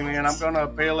that came in. I'm going to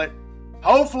appeal it.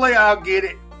 Hopefully I'll get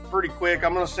it pretty quick.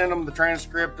 I'm going to send them the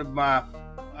transcript of my,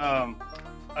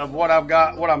 of what I've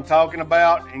got, what I'm talking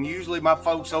about. And usually my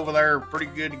folks over there are pretty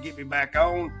good to get me back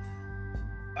on.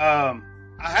 I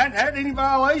hadn't had any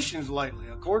violations lately.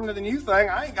 According to the new thing,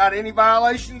 I ain't got any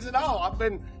violations at all. I've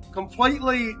been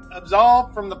completely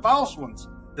absolved from the false ones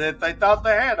that they thought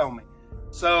they had on me.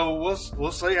 So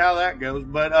we'll see how that goes.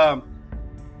 But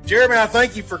Jeremy, I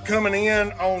thank you for coming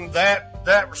in on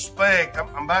that respect.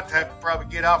 I'm about to have to probably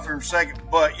get off here in a second,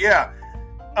 but yeah,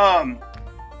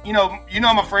 you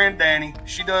know my friend Danny.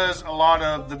 She does a lot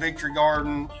of the Victory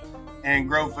Garden and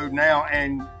Grow Food Now,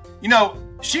 and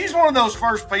she's one of those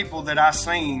first people that I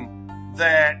seen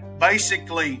that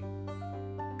basically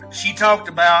she talked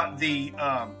about the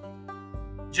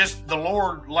just the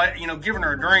Lord, giving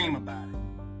her a dream about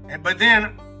it. But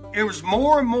then it was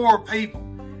more and more people.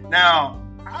 Now,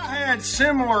 I had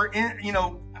similar,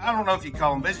 I don't know if you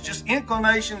call them, but it's just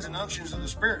inclinations and unctions of the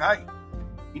Spirit. Hey,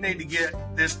 you need to get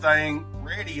this thing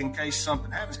ready in case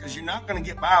something happens, because you're not going to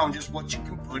get by on just what you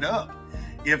can put up.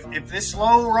 If this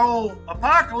slow roll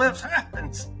apocalypse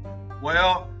happens,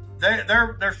 well,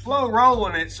 they're slow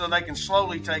rolling it so they can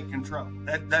slowly take control.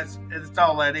 That's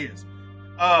all that is.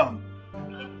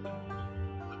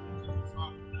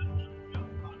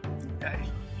 Okay.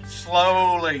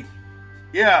 Slowly,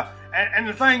 yeah. And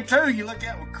the thing too, you look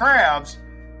at with crabs.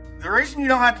 The reason you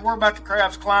don't have to worry about the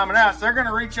crabs climbing out is they're going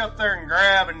to reach up there and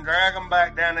grab and drag them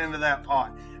back down into that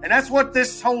pot. And that's what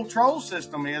this whole troll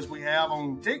system is we have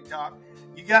on TikTok.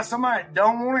 You got somebody that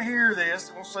don't want to hear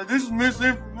this. Will say this is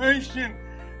misinformation.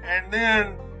 And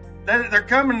then they're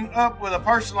coming up with a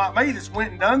person like me that's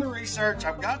went and done the research.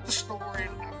 I've got the story.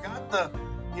 I've got the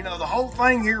whole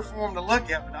thing here for them to look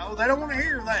at. But no, they don't want to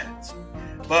hear that.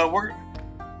 But we're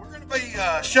going to be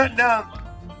shutting down.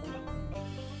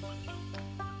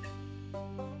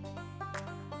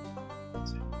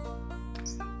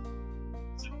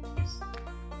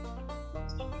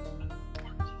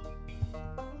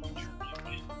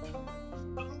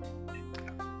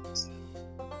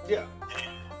 Yeah.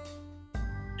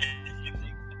 And if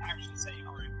they actually say,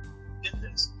 all right, did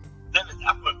this, then at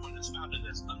that point, when it's founded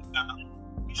as unfounded,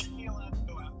 you should be allowed to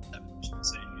go out to that person and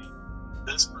say, hey,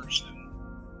 this person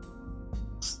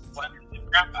flattered the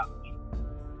crap out of me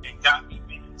and got me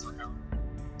banned for however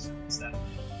reasons that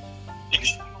they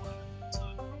should be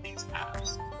allowed to these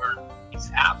apps, or these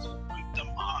apps will put them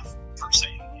off for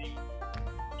saying, hey,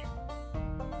 you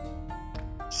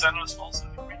sent us false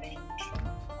information.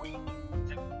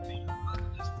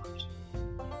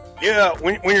 Yeah,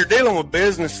 when you're dealing with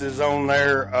businesses on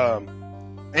there,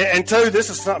 and two, this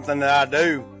is something that I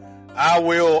do. I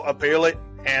will appeal it,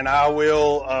 and I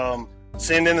will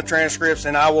send in the transcripts,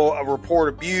 and I will report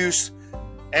abuse.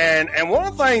 And one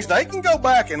of the things, they can go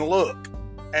back and look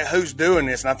at who's doing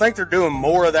this, and I think they're doing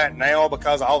more of that now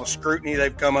because of all the scrutiny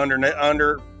they've come under.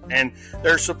 And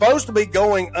they're supposed to be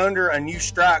going under a new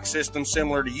strike system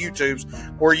similar to YouTube's,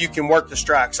 where you can work the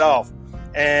strikes off.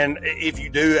 And if you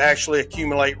do actually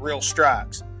accumulate real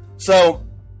strikes. So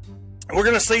we're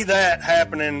going to see that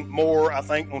happening more, I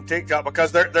think, on TikTok,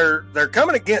 because they're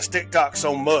coming against TikTok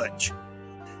so much.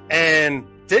 And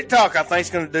TikTok, I think, is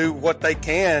going to do what they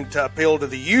can to appeal to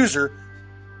the user,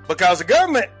 because the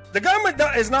government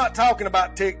is not talking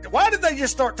about TikTok. Why did they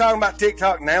just start talking about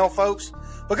TikTok now, folks?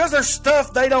 Because there's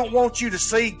stuff they don't want you to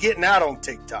see getting out on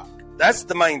TikTok. That's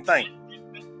the main thing.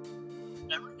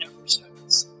 Ever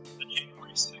since the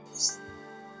January 6th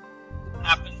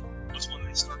happened was when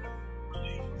they started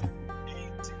really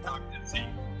getting TikTok as a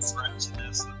threat to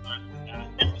this and threat to that.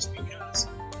 It was because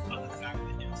of the fact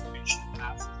that information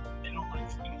passes. They don't like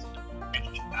for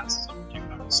information passes on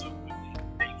TikTok so quickly.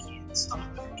 They can't stop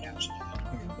it or catch it.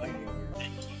 They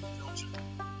can't filter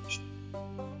information.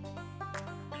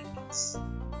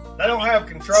 They don't have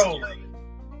control of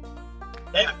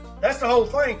it. That's the whole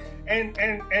thing. And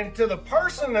to the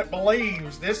person that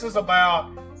believes this is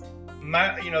about,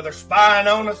 they're spying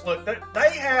on us. Look,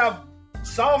 they have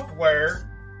software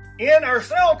in our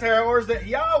cell towers that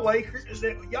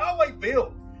Yahweh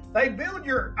built. They build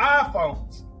your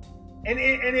iPhones. And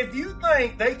if you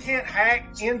think they can't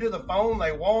hack into the phone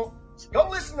they want, Go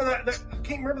listen to that. I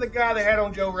can't remember the guy they had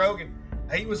on Joe Rogan.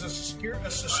 He was a security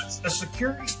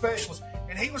specialist,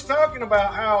 and he was talking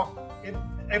about how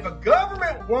if a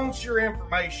government wants your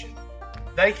information,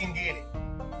 they can get it.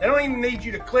 They don't even need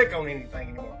you to click on anything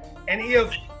anymore. And if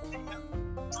They have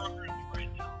programs right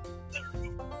now that are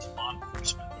open to law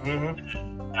enforcement,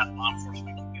 and that law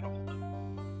enforcement can get a hold of them.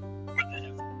 Where the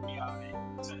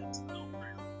FBI says they'll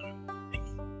they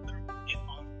can get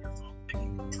on your phone, they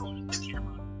can control the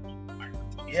camera, the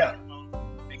microphone, Yeah.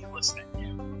 they can listen to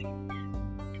everything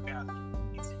you have.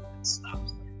 Anything that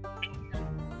stops them from doing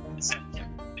that. It's that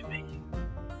they make it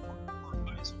more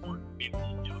advice or be able to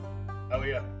do it. oh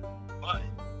yeah, But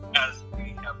as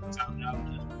we have found out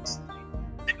just recently,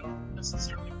 they don't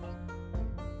necessarily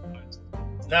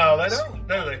no, they don't,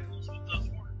 do they? with those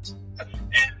words.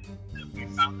 And we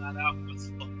found that out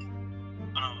with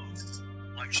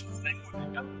election thing when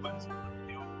they got the Pfizer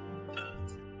deal to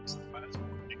Pfizer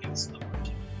against the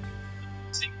words.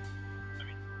 See, I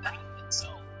mean, that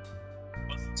itself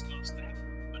wasn't supposed to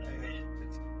happen, but it did.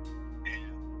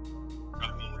 And I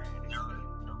mean, there are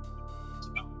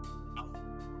about how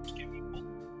to give people.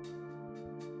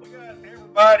 We got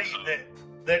everybody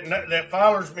that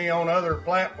follows me on other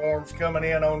platforms coming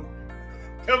in on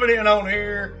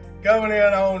here, coming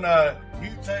in on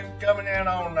YouTube, coming in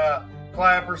on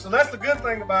Clapper. So that's the good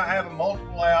thing about having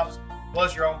multiple apps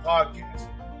plus your own podcast.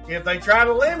 If they try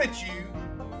to limit you,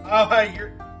 oh hey,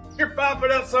 you're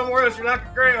popping up somewhere else. You're like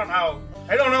a groundhog.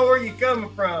 They don't know where you're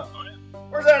coming from.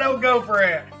 Where's that old gopher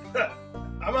at?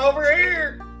 I'm over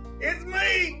here. It's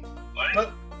me.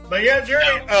 But yeah, Jerry.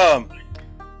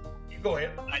 You go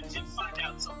ahead. I did find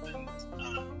out something.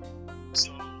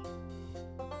 So, one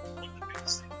of the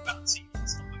biggest things about seeds and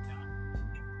stuff like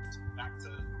that, back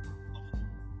to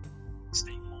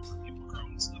staples and people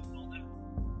growing stuff and all that.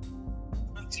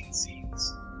 Hunting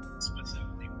seeds,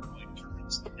 specifically for like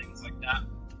turkeys and things like that,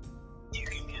 you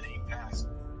can get a pack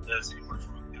that is anywhere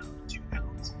from a pound to 2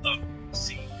 pounds of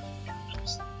seed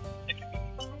potatoes that can be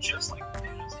used just like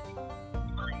potatoes that you get the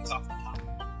grains off the top of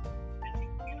them. And you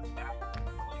can get a pack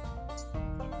for like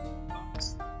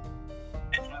 $20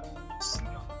 and have a seed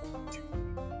on it to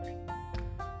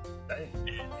Dang. and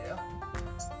Yeah.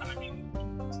 I mean,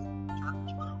 turkeys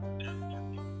grow and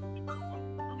they grow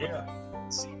well. Yeah.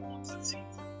 Seed, once that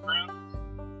seed's in the ground,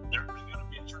 there's going to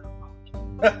be a turnip on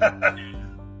it.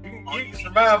 You can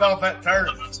survive off that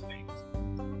turkey.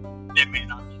 It may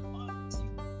not be a lot of seed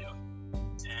to do it.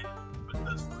 And with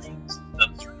those greens,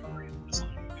 those turnip greens, just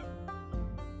like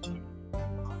you go to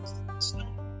constant snow,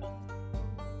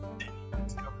 then you have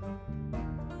to cover them.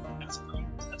 That's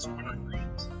greens. That's winter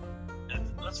greens. And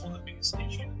that's one of the biggest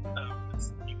issues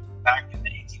back in the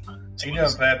 1800s. How you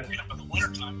doing, Pappy? You know, in the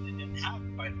wintertime, they didn't have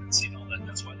vitamin C and all that.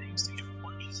 That's why they used to give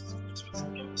oranges as fruits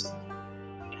with ghosts.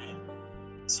 And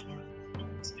some of the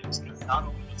fruits, because not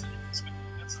only was it inexpensive,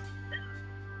 that's not fair,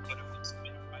 but it was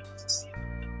vitamin C.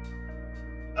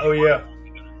 Oh yeah.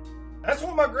 That's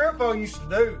what my grandpa used to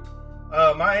do.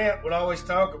 My aunt would always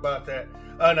talk about that.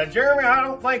 Now, Jeremy, I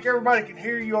don't think everybody can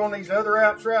hear you on these other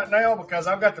apps right now because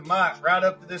I've got the mic right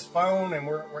up to this phone and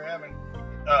we're having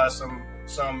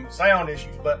some sound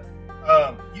issues. But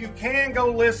you can go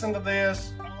listen to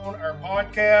this on our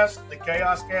podcast, the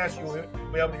Chaos Cast. You'll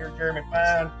be able to hear Jeremy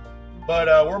fine. But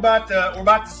we're about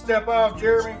to step off,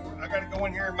 Jeremy. I got to go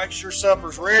in here and make sure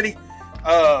supper's ready.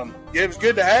 It was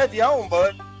good to have you on,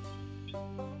 bud.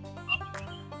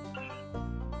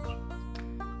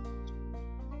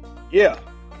 Yeah.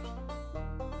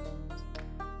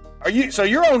 So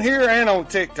you're on here and on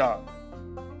TikTok?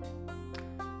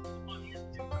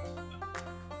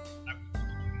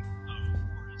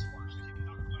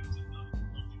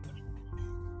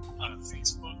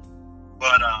 Facebook,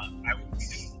 but I will be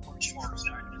doing more chores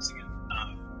there just to get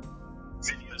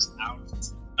videos out.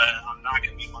 I'm not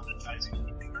going to be monetizing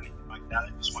anything or anything like that. I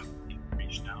just want to get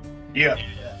information out. Yeah. And,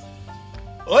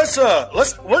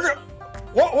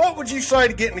 What would you say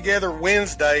to getting together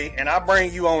Wednesday and I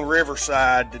bring you on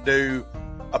Riverside to do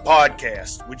a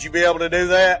podcast? Would you be able to do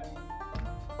that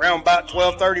around about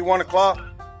 12:30, 1 o'clock?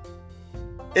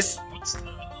 It's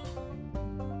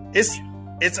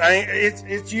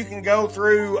you can go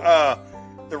through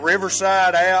the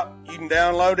Riverside app. You can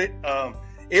download it.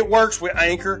 It works with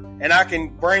Anchor, and I can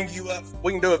bring you up.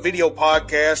 We can do a video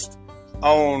podcast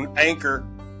on Anchor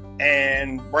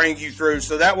and bring you through.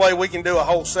 So that way we can do a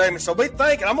whole segment. So be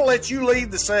thinking, I'm going to let you lead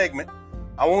the segment.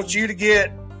 I want you to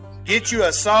get you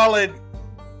a solid,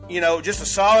 just a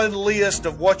solid list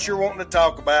of what you're wanting to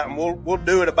talk about, and we'll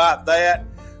do it about that.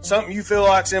 Something you feel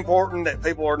like's important that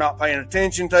people are not paying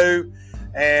attention to.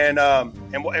 and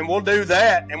we'll do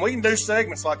that, and we can do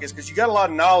segments like this because you got a lot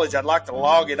of knowledge. I'd like to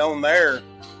log it on there.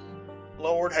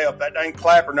 Lord help, that dang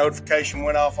clapper notification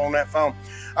went off on that phone.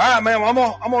 All right, man, I'm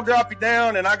gonna drop you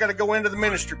down, and I got to go into the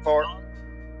ministry part.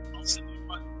 I'll send you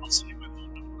my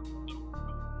phone number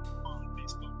on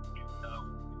Facebook.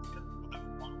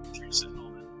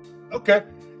 Okay,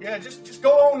 yeah, just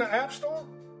go on the App Store,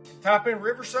 type in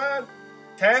Riverside,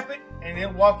 tap it, and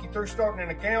it'll walk you through starting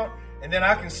an account, and then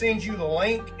I can send you the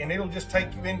link, and it'll just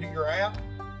take you into your app.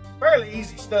 Fairly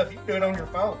easy stuff. You can do it on your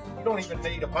phone. You don't even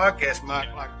need a podcast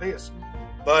mic like this.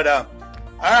 But all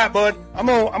right, bud, I'm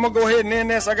gonna go ahead and end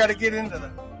this. I got to get into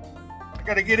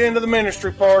the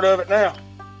ministry part of it now.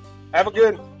 Have a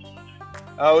good.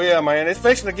 Oh yeah, man, it's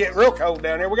fixing to get real cold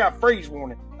down here. We got a freeze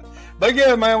warning. But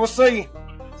yeah, man, we'll see you.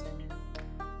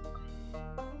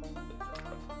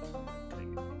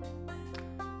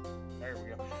 There we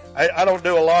go. I don't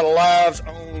do a lot of lives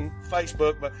on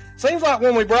Facebook, but seems like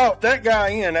when we brought that guy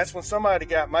in, that's when somebody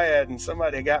got mad and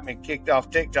somebody got me kicked off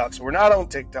TikTok. So we're not on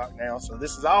TikTok now. So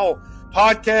this is all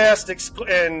podcast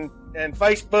and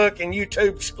Facebook and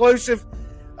YouTube exclusive.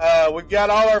 We've got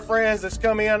all our friends that's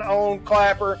come in on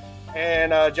Clapper,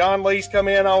 and John Lee's come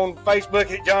in on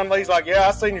Facebook. John Lee's like, yeah,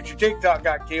 I seen that your TikTok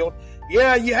got killed.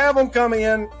 Yeah, you have them come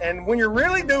in, and when you're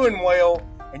really doing well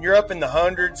and you're up in the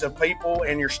hundreds of people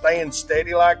and you're staying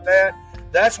steady like that,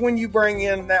 that's when you bring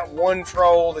in that one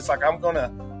troll that's like, I'm gonna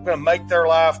make their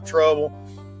life trouble.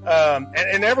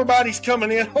 And everybody's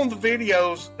coming in on the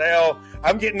videos now.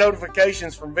 I'm getting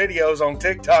notifications from videos on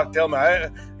TikTok telling me,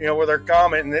 where they're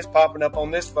commenting, it's popping up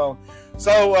on this phone.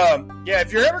 So, yeah,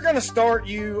 if you're ever going to start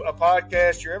a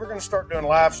podcast, you're ever going to start doing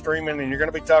live streaming, and you're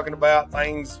going to be talking about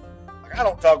things, like I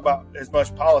don't talk about as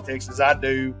much politics as I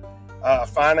do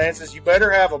finances, you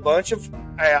better have a bunch of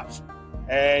apps,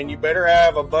 and you better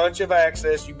have a bunch of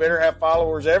access. You better have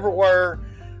followers everywhere,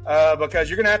 because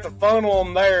you're going to have to funnel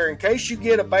them there in case you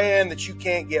get a ban that you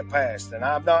can't get past. And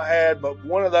I've not had but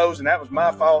one of those, and that was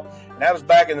my fault. And that was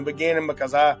back in the beginning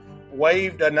because I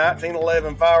waved a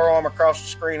 1911 firearm across the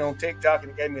screen on TikTok,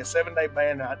 and it gave me a 7-day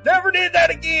ban. And I never did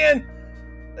that again.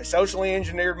 They socially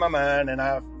engineered my mind, and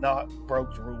I've not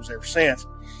broke the rules ever since.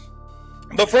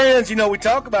 But friends, we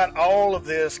talk about all of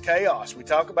this chaos. We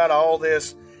talk about all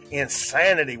this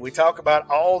insanity. We talk about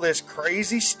all this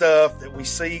crazy stuff that we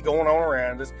see going on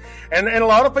around us. And a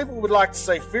lot of people would like to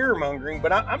say fear-mongering,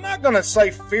 but I'm not going to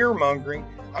say fear-mongering.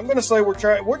 I'm going to say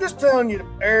we're just telling you to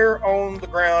err on the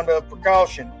ground of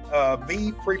precaution.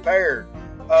 Be prepared.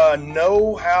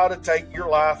 Know how to take your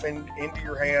life into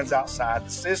your hands outside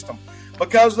the system,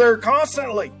 because they're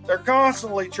constantly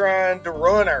trying to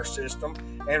run our system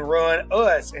and run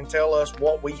us and tell us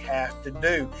what we have to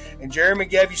do. And Jeremy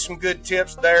gave you some good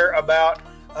tips there about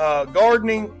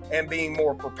gardening and being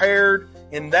more prepared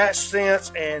in that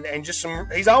sense, and just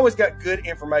he's always got good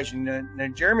information.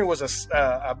 And Jeremy was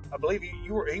I believe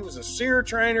he was a SEER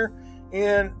trainer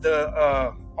in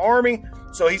the Army,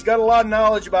 so he's got a lot of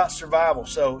knowledge about survival.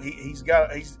 So he's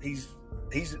the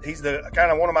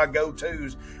kind of one of my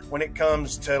go-tos when it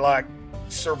comes to like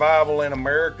survival in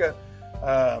America.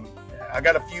 I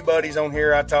got a few buddies on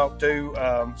here I talk to,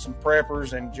 some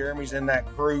preppers, and Jeremy's in that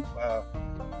group.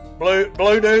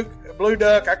 Blue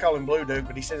Duck, I call him Blue Duke,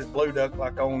 but he says it's Blue Duck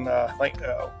like on,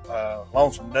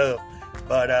 Lonesome Dove.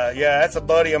 But yeah, that's a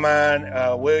buddy of mine,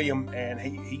 William, and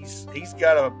he's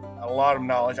got a lot of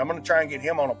knowledge. I'm going to try and get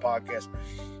him on a podcast.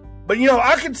 But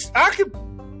I could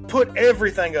put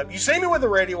everything up. You see me with the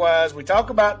Ready Wise. We talk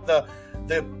about the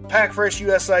Pack Fresh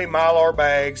USA Mylar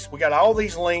bags. We got all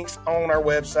these links on our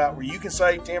website where you can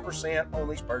save 10% on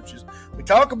these purchases. We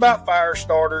talk about fire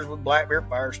starters with Black Bear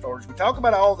fire starters. We talk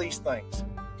about all these things.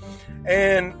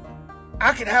 And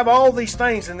I could have all these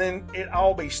things and then it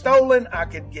all be stolen. I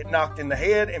could get knocked in the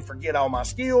head and forget all my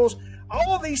skills.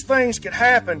 All of these things could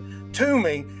happen to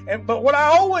me. But what I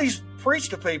always preach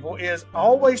to people is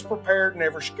always prepared,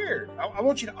 never scared. I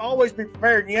want you to always be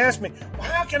prepared. And you ask me, well,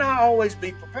 how can I always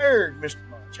be prepared, Mr.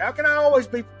 Munch? How can I always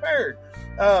be prepared?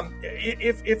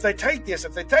 If they take this,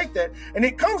 if they take that, and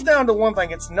it comes down to one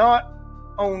thing, it's not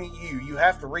on you. You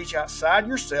have to reach outside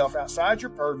yourself, outside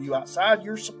your purview, outside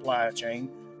your supply chain,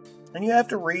 and you have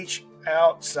to reach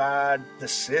outside the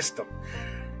system.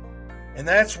 And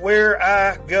that's where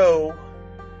I go,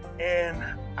 and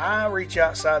I reach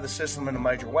outside the system in a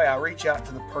major way. I reach out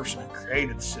to the person who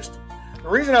created the system. The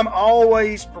reason I'm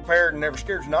always prepared and never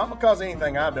scared is not because of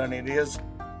anything I've done. It is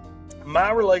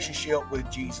my relationship with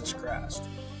Jesus Christ.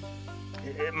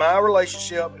 My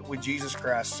relationship with Jesus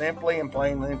Christ, simply and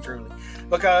plainly and truly.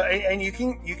 Because, and you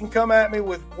can come at me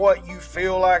with what you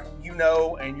feel like you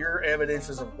know and your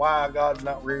evidences of why God's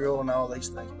not real and all these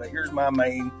things. But here's my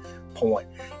main point: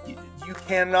 you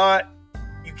cannot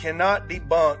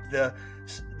debunk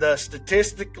the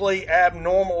statistically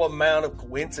abnormal amount of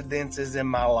coincidences in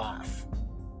my life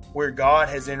where God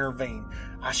has intervened.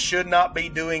 I should not be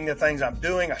doing the things I'm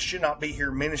doing. I should not be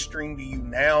here ministering to you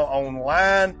now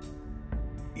online.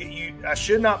 I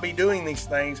should not be doing these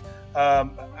things.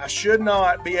 I should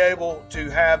not be able to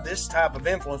have this type of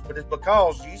influence, but it's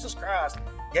because Jesus Christ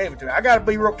gave it to me. I got to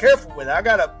be real careful with it. I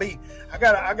got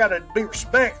to be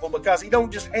respectful, because He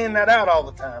don't just hand that out all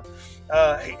the time.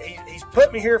 He's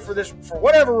put me here for this for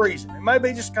whatever reason. It may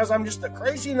be just because I'm just a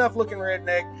crazy enough looking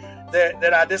redneck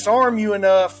that I disarm you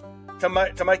enough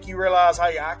to make you realize,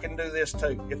 hey, I can do this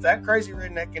too. If that crazy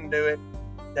redneck can do it,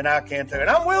 then I can too. And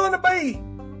I'm willing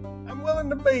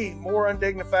to be more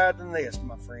undignified than this,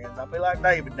 my friends. I'll be like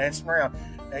David, dancing around.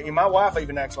 And my wife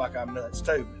even acts like I'm nuts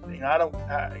too.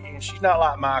 She's not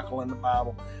like Michael in the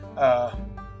Bible.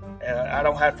 I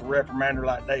don't have to reprimand her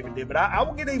like David did, but I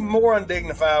will get even more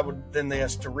undignified than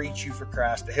this to reach you for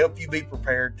Christ, to help you be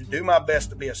prepared, to do my best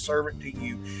to be a servant to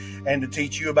you, and to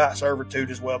teach you about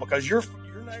servitude as well, because your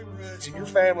neighborhoods and your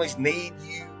families need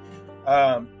you.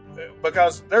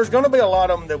 Because there's going to be a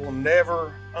lot of them that will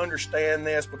never understand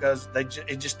this, because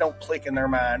it just don't click in their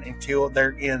mind until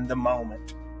they're in the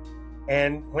moment.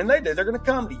 And when they do, they're going to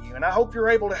come to you. And I hope you're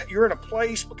in a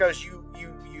place, because you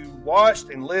watched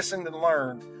and listened and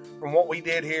learned from what we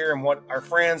did here and what our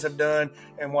friends have done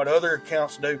and what other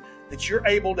accounts do, that you're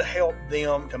able to help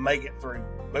them to make it through.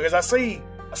 Because I see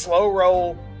a slow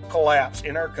roll collapse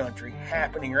in our country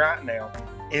happening right now.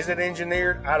 Is it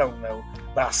engineered? I don't know,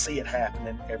 but I see it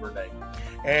happening every day.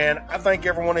 And I thank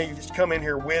every one of you that's come in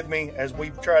here with me as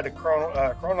we've tried to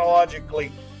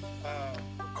chronologically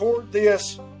record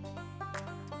this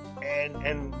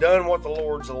and done what the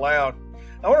Lord's allowed.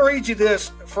 I want to read you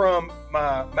this from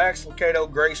my Max Lucado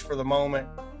Grace for the Moment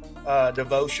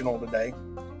devotional today.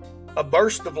 A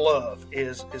burst of love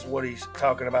is what he's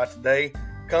talking about today,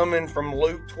 coming from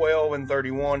Luke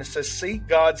 12:31. It says, seek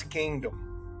God's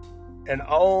kingdom, and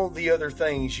all the other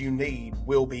things you need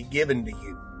will be given to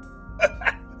you.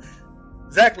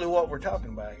 Exactly what we're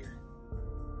talking about here.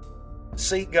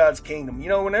 Seek God's kingdom.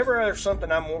 Whenever there's something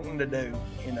I'm wanting to do,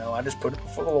 I just put it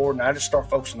before the Lord and I just start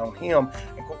focusing on Him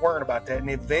and quit worrying about that. And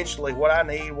eventually what I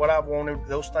need, what I wanted,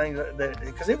 those things,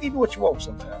 because He'll give you what you want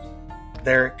sometimes.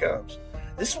 There it comes.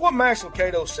 This is what Max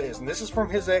Lucado says, and this is from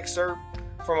his excerpt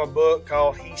from a book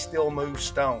called He Still Moves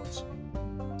Stones.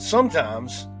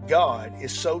 Sometimes God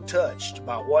is so touched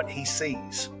by what He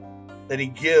sees that He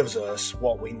gives us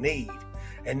what we need,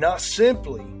 and not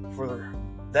simply for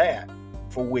that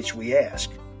for which we ask.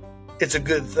 It's a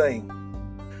good thing.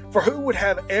 For who would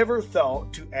have ever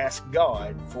thought to ask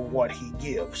God for what He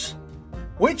gives?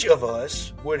 Which of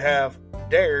us would have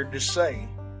dared to say,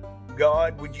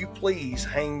 God, would you please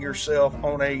hang yourself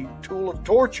on a tool of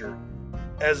torture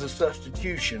as a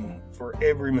substitution for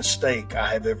every mistake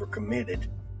I have ever committed?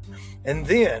 And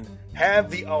then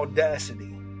have the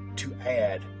audacity to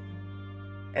add,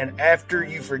 and after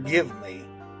you forgive me,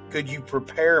 could you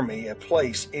prepare me a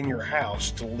place in your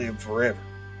house to live forever?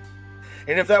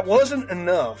 And if that wasn't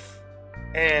enough,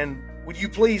 and would you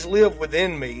please live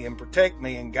within me and protect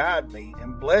me and guide me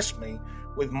and bless me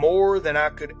with more than I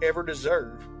could ever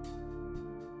deserve?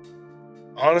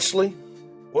 Honestly,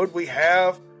 would we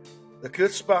have the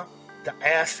chutzpah to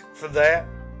ask for that?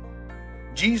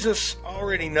 Jesus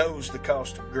already knows the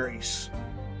cost of grace.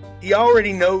 He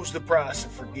already knows the price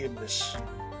of forgiveness,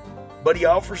 but He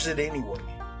offers it anyway.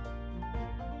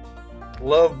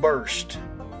 Love burst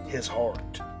His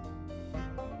heart.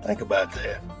 Think about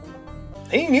that.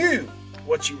 He knew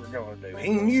what you were going to do.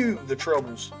 He knew the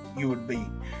troubles you would be.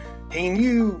 He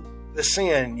knew the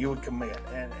sin you would commit.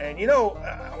 And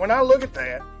when I look at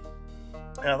that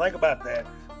and I think about that,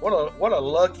 what a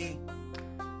lucky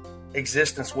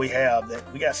existence we have,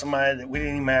 that we got somebody that we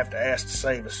didn't even have to ask to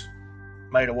save us,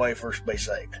 made a way for us to be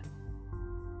saved.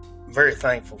 I'm very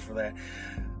thankful for that.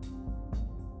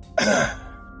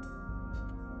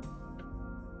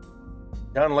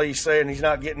 John Lee saying he's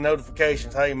not getting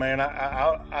notifications. Hey man,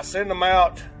 I send them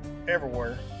out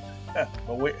everywhere,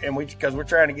 because we're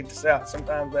trying to get this out.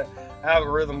 Sometimes that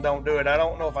algorithm don't do it. I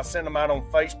don't know if I send them out on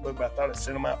Facebook, but I thought it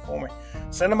sent them out for me.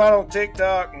 Send them out on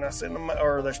TikTok, and they're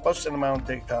supposed to send them out on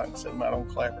TikTok and send them out on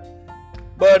Clapper.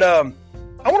 But I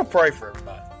want to pray for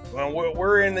everybody. Well,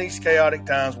 we're in these chaotic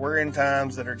times. We're in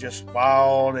times that are just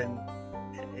wild and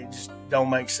it just don't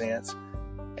make sense.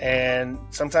 And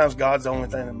sometimes God's the only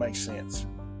thing that makes sense.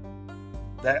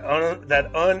 That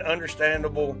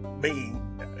ununderstandable being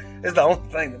is the only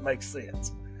thing that makes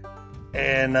sense.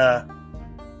 And I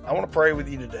want to pray with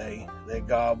you today that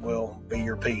God will be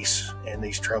your peace in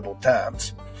these troubled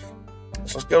times.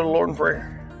 So let's go to the Lord in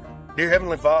prayer. Dear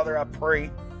Heavenly Father, I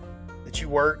pray that you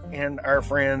work in our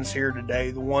friends here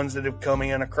today, the ones that have come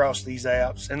in across these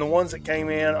apps and the ones that came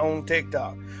in on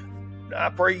TikTok. I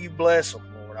pray you bless them,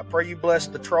 Lord. I pray you bless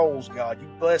the trolls, God. You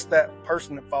bless that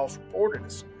person that false reported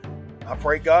us. I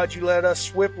pray, God, you let us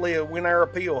swiftly win our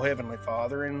appeal, Heavenly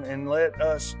Father, and let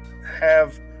us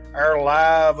have our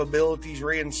live abilities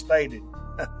reinstated.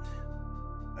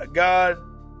 God,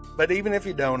 but even if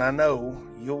you don't, I know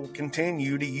you'll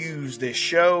continue to use this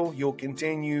show. You'll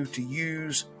continue to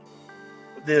use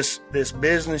this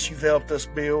business you've helped us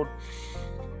build.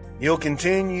 You'll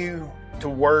continue to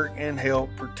work and help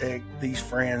protect these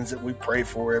friends that we pray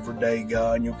for every day,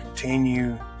 God. And you'll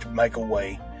continue to make a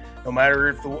way. No matter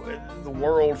if the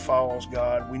world falls,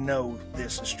 God, we know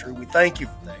this is true. We thank you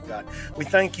for that, God. We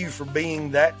thank you for being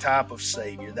that type of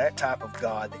Savior, that type of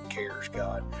God that cares,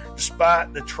 God.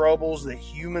 Despite the troubles that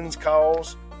humans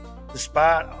cause,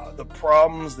 despite the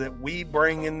problems that we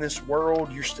bring in this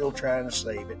world, you're still trying to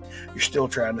save it. You're still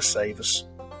trying to save us.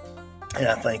 And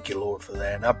I thank you, Lord, for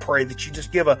that. And I pray that you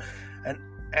just give an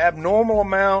abnormal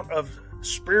amount of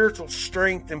spiritual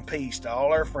strength and peace to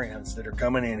all our friends that are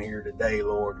coming in here today,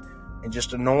 Lord, and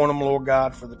just anoint them, Lord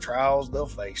God, for the trials they'll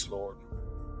face, Lord.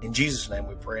 In Jesus' name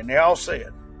we pray. And they all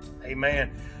said,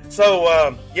 amen.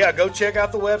 So, go check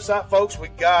out the website, folks. We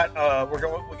got a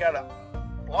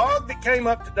blog that came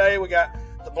up today. We got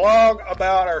the blog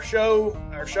about our show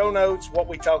notes, what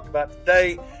we talked about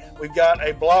today. We've got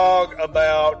a blog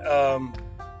about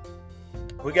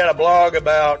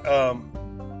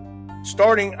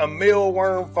starting a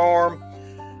mealworm farm.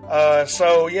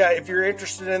 If you're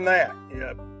interested in that,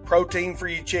 protein for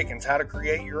your chickens, how to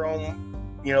create your own,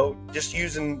 just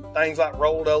using things like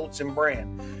rolled oats and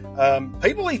bran.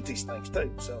 People eat these things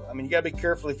too. So, you got to be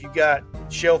careful if you got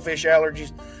shellfish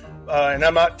allergies. And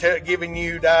I'm not giving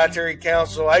you dietary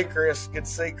counsel. Hey, Chris, good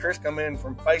to see Chris come in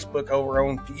from Facebook over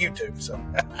on YouTube. So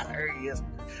there he is.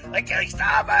 They can't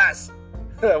stop us.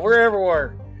 We're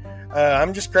everywhere.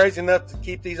 I'm just crazy enough to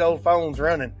keep these old phones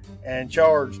running and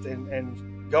charged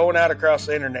and going out across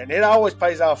the internet. And it always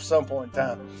pays off at some point in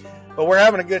time. But we're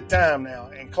having a good time now.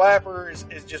 And Clapper is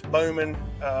just booming.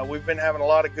 We've been having a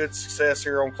lot of good success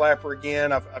here on Clapper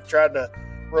again. I've tried to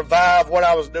revive what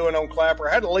I was doing on Clapper.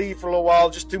 I had to leave for a little while,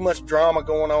 just too much drama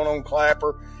going on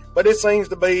Clapper. But it seems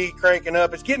to be cranking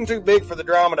up. It's getting too big for the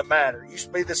drama to matter. It used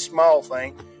to be this small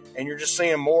thing. And you're just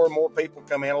seeing more and more people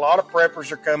come in. A lot of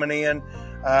preppers are coming in.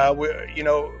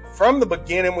 From the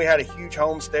beginning, we had a huge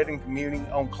homesteading community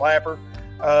on Clapper.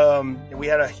 We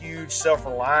had a huge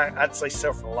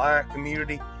self-reliant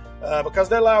community because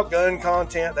they allow gun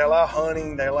content, they allow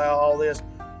hunting, they allow all this.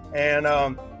 And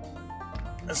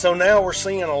so now we're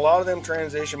seeing a lot of them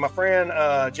transition. My friend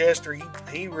Jester,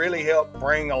 he really helped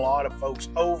bring a lot of folks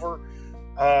over.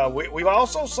 We've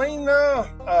also seen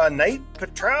Nate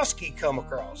Petrowski come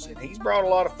across, and he's brought a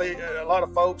lot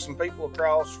of folks and people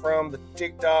across from the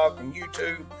TikTok and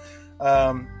YouTube.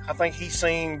 I think he's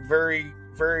seen very,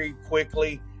 very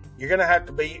quickly. You're going to have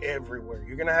to be everywhere.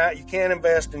 You can't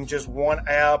invest in just one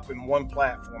app and one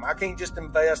platform. I can't just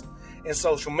invest in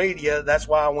social media. That's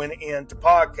why I went into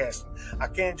podcasting. I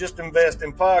can't just invest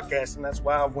in podcasting. That's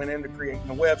why I went into creating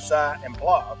a website and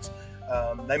blogs.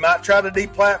 They might try to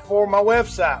deplatform my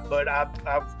website, but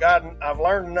I've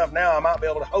learned enough now. I might be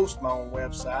able to host my own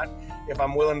website if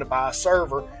I'm willing to buy a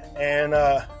server. And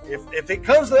if it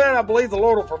comes to that, I believe the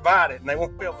Lord will provide it, and they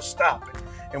won't be able to stop it.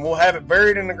 And we'll have it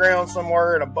buried in the ground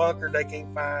somewhere in a bunker they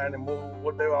can't find, and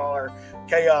we'll do all our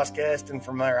chaos casting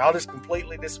from there. I'll just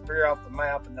completely disappear off the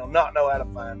map, and they'll not know how to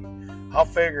find me. I'll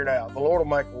figure it out. The Lord will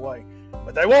make a way.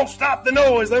 But they won't stop the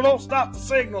noise. They won't stop the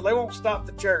signal. They won't stop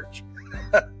the church.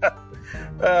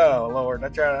 Oh, Lord, I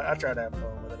try to have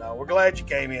fun with it all. We're glad you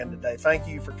came in today. Thank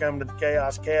you for coming to the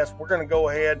Chaos Cast. We're going to go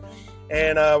ahead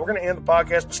and we're going to end the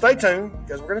podcast. But stay tuned,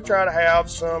 because we're going to try to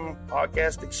have some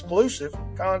podcast exclusive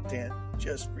content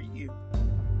just for you.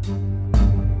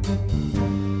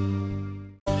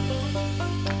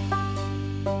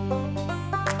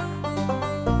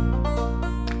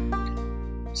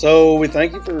 So we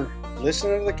thank you for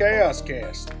listening to the Chaos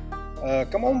Cast.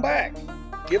 Come on back.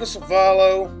 Give us a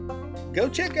follow. Go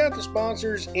check out the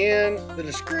sponsors in the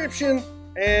description.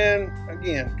 And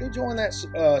again, go join that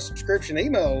subscription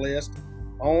email list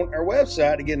on our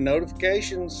website to get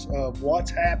notifications of what's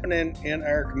happening in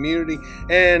our community.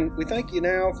 And we thank you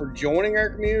now for joining our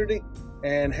community.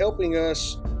 and helping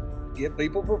us get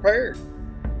people prepared.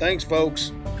 Thanks,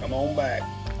 folks. Come on back.